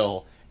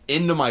drill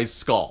into my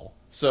skull.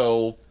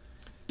 So,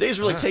 day's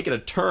really taking a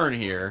turn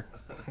here.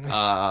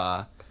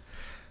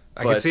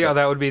 I can see how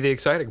that would be the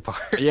exciting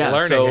part. Yeah,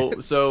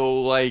 learning.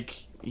 so like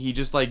he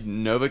just like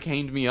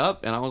Novocaine'd me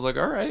up, and I was like,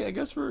 all right, I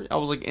guess I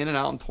was like in and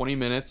out in 20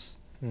 minutes.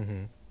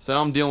 Mm-hmm. So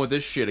now I'm dealing with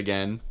this shit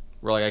again,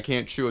 where like I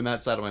can't chew in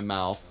that side of my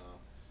mouth.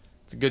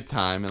 It's a good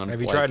time, and I'm Have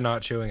you like, tried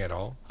not chewing at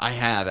all? I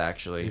have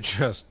actually. You're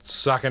just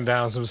sucking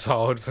down some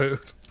solid food.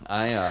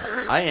 I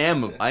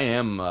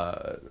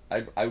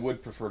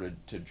would prefer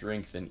to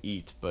drink than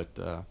eat,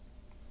 but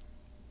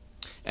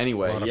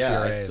anyway,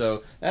 yeah.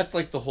 So that's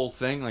like the whole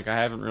thing. Like I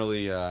haven't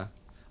really. I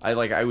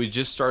was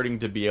just starting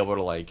to be able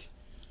to like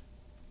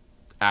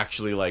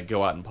actually like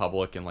go out in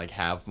public and like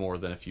have more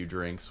than a few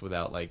drinks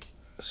without like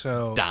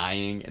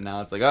dying, and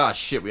now it's like, oh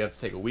shit, we have to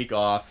take a week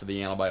off for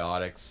the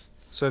antibiotics.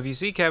 So if you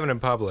see Kevin in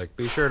public,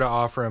 be sure to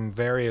offer him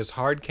various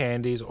hard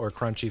candies or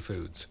crunchy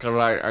foods. Cause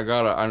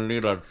I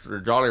need a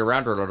Jolly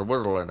Rancher with a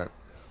whittle in it.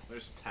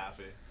 There's some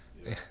taffy.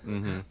 Yeah.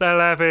 Mm-hmm.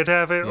 That Laffy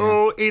Taffy,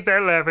 oh, eat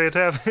that Laffy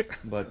Taffy.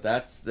 But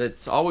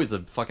that's always a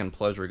fucking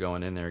pleasure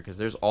going in there because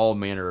there's all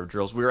manner of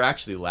drills. We were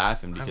actually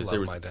laughing because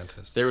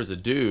there was a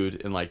dude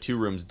in like 2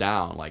 rooms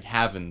down, like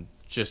having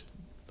just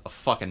a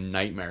fucking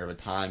nightmare of a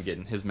time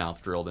getting his mouth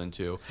drilled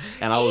into,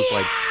 and I was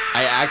like,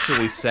 I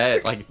actually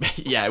said like,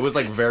 yeah, it was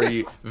like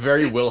very,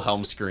 very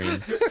Wilhelm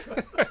scream,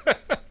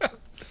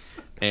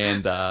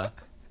 and I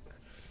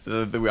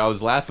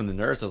was laughing the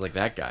nurse. I was like,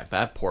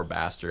 that poor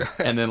bastard,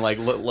 and then like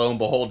lo and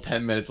behold,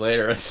 10 minutes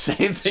later, the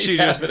same thing's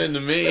happening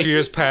to me. She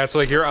just pats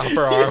like your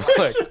upper arm,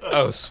 like,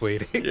 oh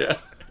sweetie, yeah.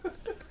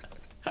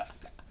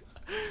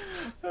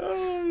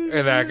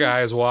 And that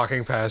guy is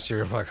walking past you.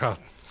 You're like, oh,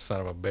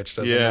 son of a bitch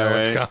doesn't know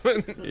what's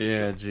coming.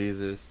 Yeah,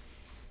 Jesus.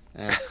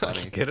 That's funny.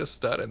 Let's get a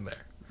stud in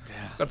there.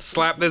 Yeah. Let's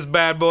slap this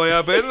bad boy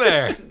up in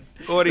there.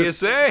 What do you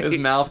say? His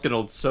mouth can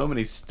hold so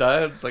many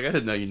studs. Like, I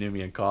didn't know you knew me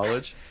in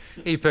college.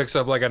 He picks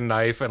up like a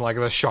knife and like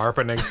the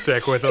sharpening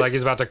stick with it, like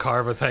he's about to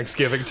carve a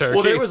Thanksgiving turkey.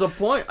 Well, there was a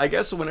point, I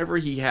guess, whenever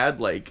he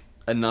had like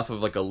enough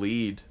of like a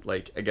lead,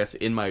 like I guess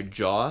in my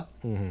jaw,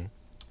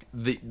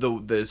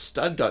 the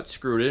stud got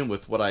screwed in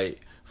with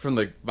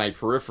from my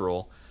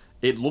peripheral.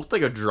 It looked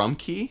like a drum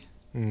key.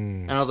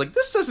 And I was like,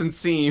 this doesn't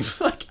seem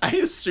like, I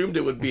assumed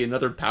it would be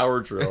another power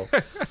drill.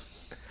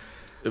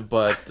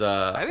 But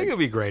I think it would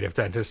be great if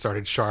dentists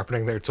started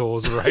sharpening their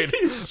tools right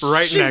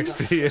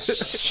next to you.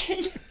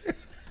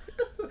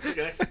 Like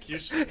an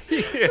execution.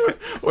 Yeah.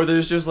 Or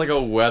there's just like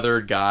a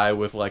weathered guy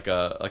with like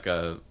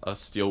a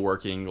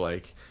steelworking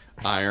like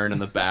iron in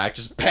the back,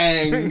 just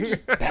bang,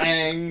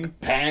 bang,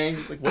 bang.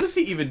 Like, what is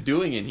he even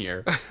doing in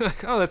here?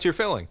 Oh, that's your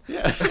filling.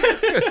 Yeah.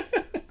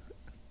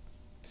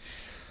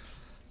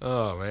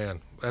 Oh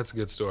man, that's a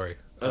good story.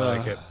 I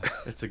like it.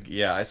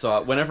 I saw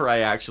it whenever I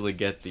actually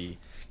get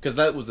because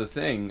that was the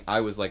thing.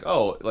 I was like,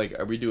 oh, like,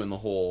 are we doing the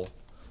whole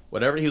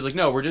whatever? He was like,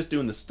 no, we're just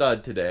doing the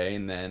stud today.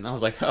 And then I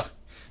was like, oh,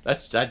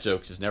 that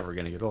joke's just never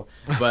gonna get old.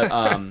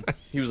 But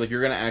he was like,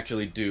 you're gonna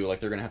actually do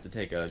like, they're gonna have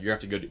to you have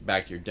to go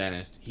back to your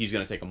dentist. He's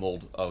gonna take a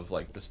mold of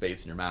like the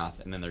space in your mouth,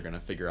 and then they're gonna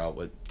figure out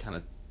what kind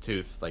of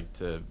tooth like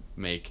to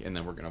make, and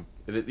then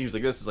he was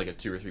like, this is like a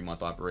 2 or 3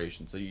 month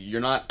operation, so you're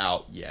not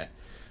out yet,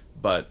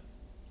 but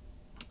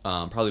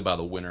probably by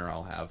the winter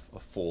I'll have a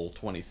full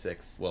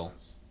 26, well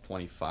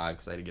 25,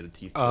 because I had to get a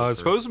teeth pulled. It's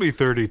supposed to be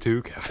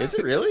 32, Kevin. Is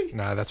it really?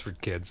 Nah, that's for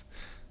kids,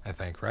 I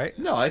think, right?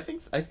 No, I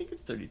think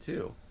it's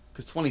 32.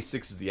 Because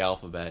 26 is the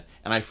alphabet,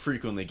 and I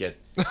frequently get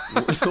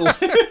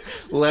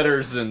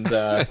letters and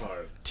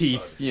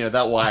teeth,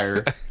 that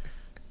wire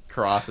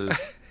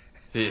crosses.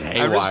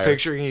 I'm just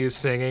picturing you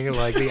singing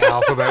like the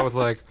alphabet with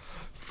like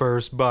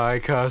first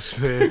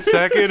bicuspid,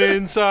 second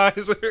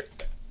incisor.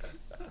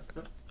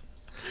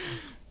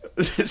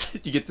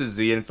 You get to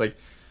Z and it's like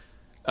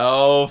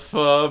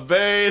alpha,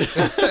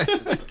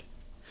 beta.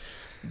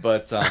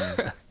 But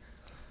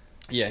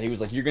yeah, he was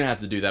like, you're gonna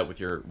have to do that with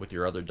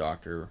your other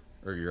doctor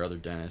or your other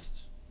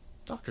dentist.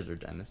 Doctors are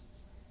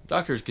dentists.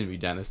 Doctors can be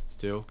dentists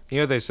too. You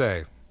know what they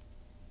say?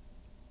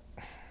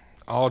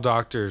 All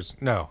dentists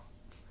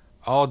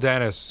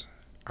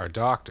are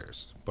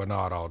doctors, but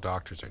not all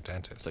doctors are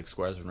dentists. It's like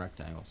squares and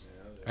rectangles.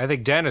 I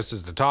think dentist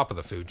is the top of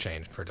the food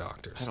chain for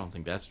doctors. I don't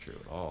think that's true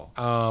at all.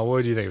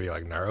 What do you think? It'd be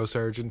like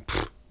neurosurgeon?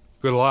 Pfft,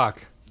 good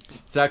luck.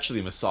 It's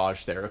actually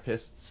massage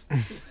therapists.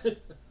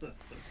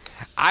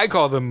 I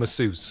call them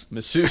masseuse.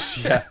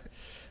 Masseuse, yeah.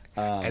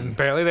 And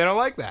apparently they don't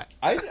like that.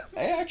 I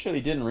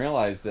actually didn't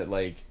realize that,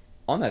 like,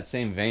 on that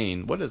same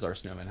vein, what is our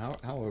snowman? How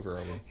over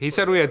are we? He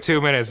said we had 2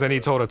 minutes, then he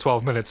told a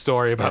 12-minute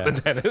story about the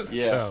dentist.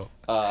 Yeah. So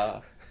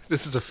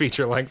this is a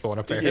feature-length one,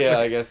 apparently. Yeah,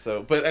 I guess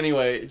so. But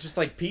anyway, just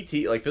like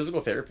PT, like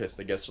physical therapists,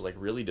 I guess, are like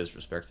really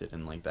disrespected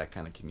in like that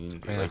kind of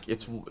community. Yeah. Like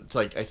it's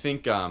like I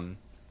think I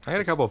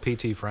had a couple of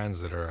PT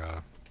friends that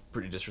are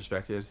pretty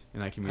disrespected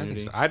in that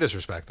community. I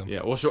disrespect them.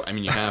 Yeah, well, sure. I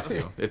mean, you have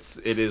to.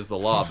 It is the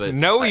law, but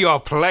know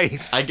your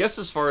place. I guess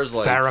as far as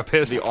like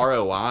therapist, the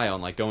ROI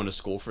on like going to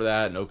school for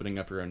that and opening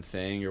up your own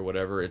thing or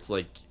whatever, it's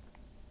like,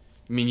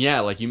 I mean, yeah,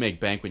 like you make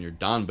bank when you're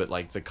done, but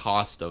like the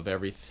cost of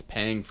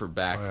paying for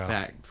back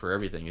for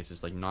everything is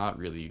just like not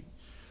really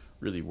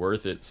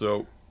worth it.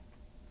 So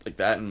like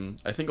that,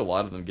 and I think a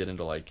lot of them get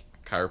into like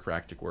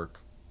chiropractic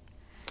work.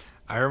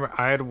 I remember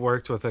I had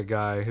worked with a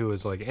guy who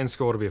was like in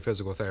school to be a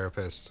physical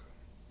therapist.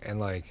 And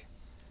like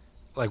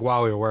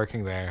while we were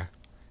working there,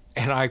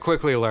 And I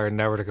quickly learned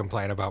never to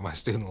complain about my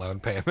student loan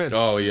payments.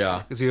 Oh, yeah.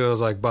 Because he was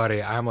like,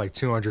 buddy, I'm like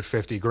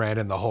 250 grand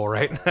in the hole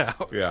right now.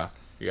 Yeah.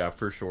 Yeah,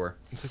 for sure.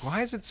 It's like,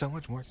 why is it so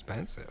much more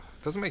expensive?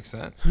 It doesn't make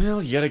sense.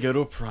 Well, you gotta go to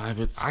a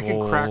private school. I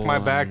can crack my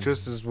back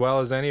just as well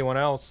as anyone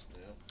else.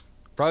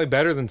 Probably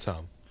better than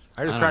some.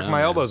 I just cracked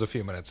my elbows a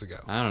few minutes ago.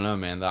 I don't know,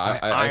 man.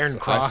 Iron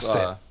crossed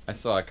it. I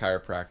saw a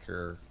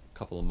chiropractor a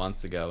couple of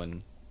months ago,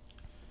 and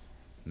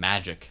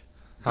magic.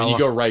 How You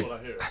That's what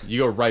I hear.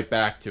 go right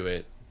back to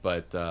it,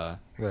 but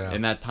Yeah.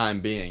 in that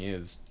time being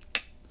is.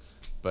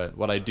 But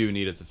what I do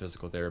need is a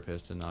physical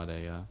therapist and not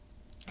a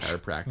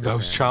chiropractor.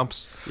 Those man.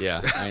 chumps.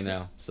 Yeah, I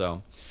know.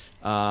 So,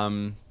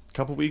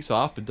 couple weeks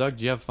off, but Doug,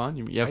 did you have fun?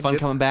 You have I fun did.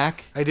 coming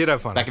back? I did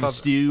have fun. Back in the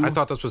stew? I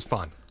thought this was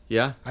fun.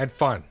 Yeah, I had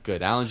fun.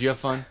 good. Alan, did you have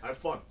fun? I had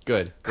fun.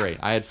 Good, great.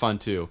 I had fun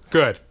too.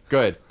 Good.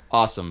 Good,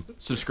 awesome.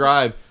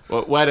 Subscribe.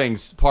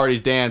 Weddings,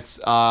 parties, dance.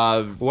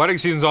 Wedding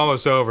season's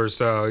almost over,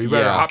 so you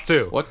better hop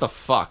to. What the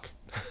fuck?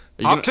 Are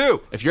you Hop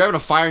to. If you're having a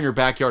fire in your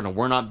backyard and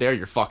we're not there,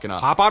 you're fucking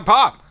up. Hop on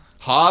pop.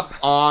 Hop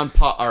on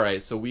pop. All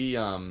right, so we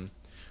out.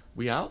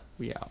 We out.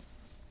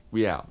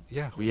 Yeah.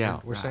 We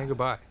out. We're saying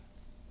goodbye.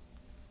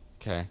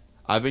 Okay.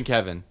 I've been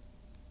Kevin.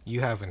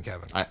 You have been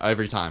Kevin.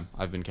 Every time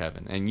I've been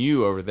Kevin, and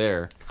you over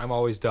there, I'm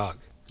always Doug.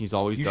 he's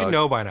always. You Doug. should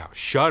know by now.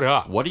 Shut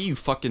up. What are you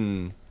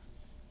fucking?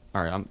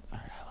 All right, I love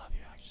you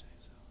actually.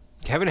 So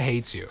Kevin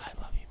hates you, I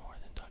love you more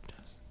than Doug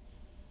does.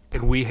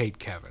 and we hate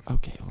Kevin.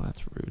 Okay, well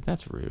that's rude.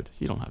 That's rude.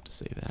 You don't have to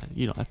say that.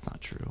 You don't. That's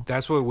not true.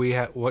 That's what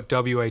what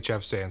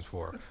WHF stands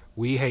for.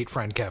 We hate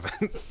friend Kevin.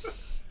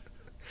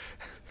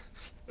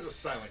 It's a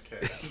silent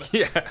K.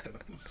 Yeah.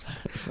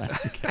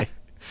 Okay.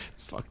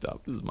 It's fucked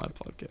up. This is my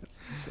podcast.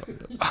 It's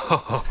fucked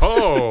up.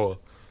 Oh.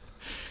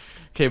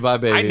 Okay, bye,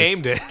 babies. I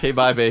named it. Okay,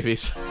 bye,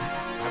 babies.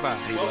 Bye-bye.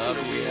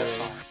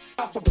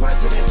 Out for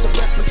presidents to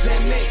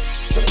represent me.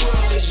 The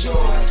world is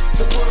yours,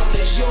 the world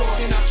is yours,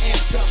 and I'm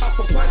amped up. Out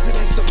for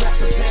presidents to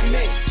represent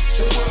me.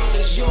 The world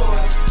is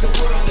yours, the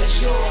world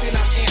is yours, and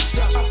I'm amped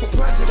up. Out for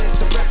presidents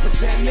to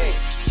represent me.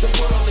 The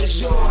world is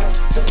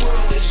yours, the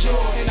world is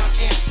yours, and I'm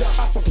amped up.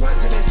 Out for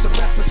presidents to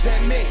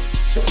represent me.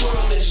 The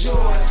world is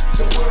yours,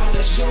 the world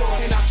is yours,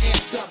 and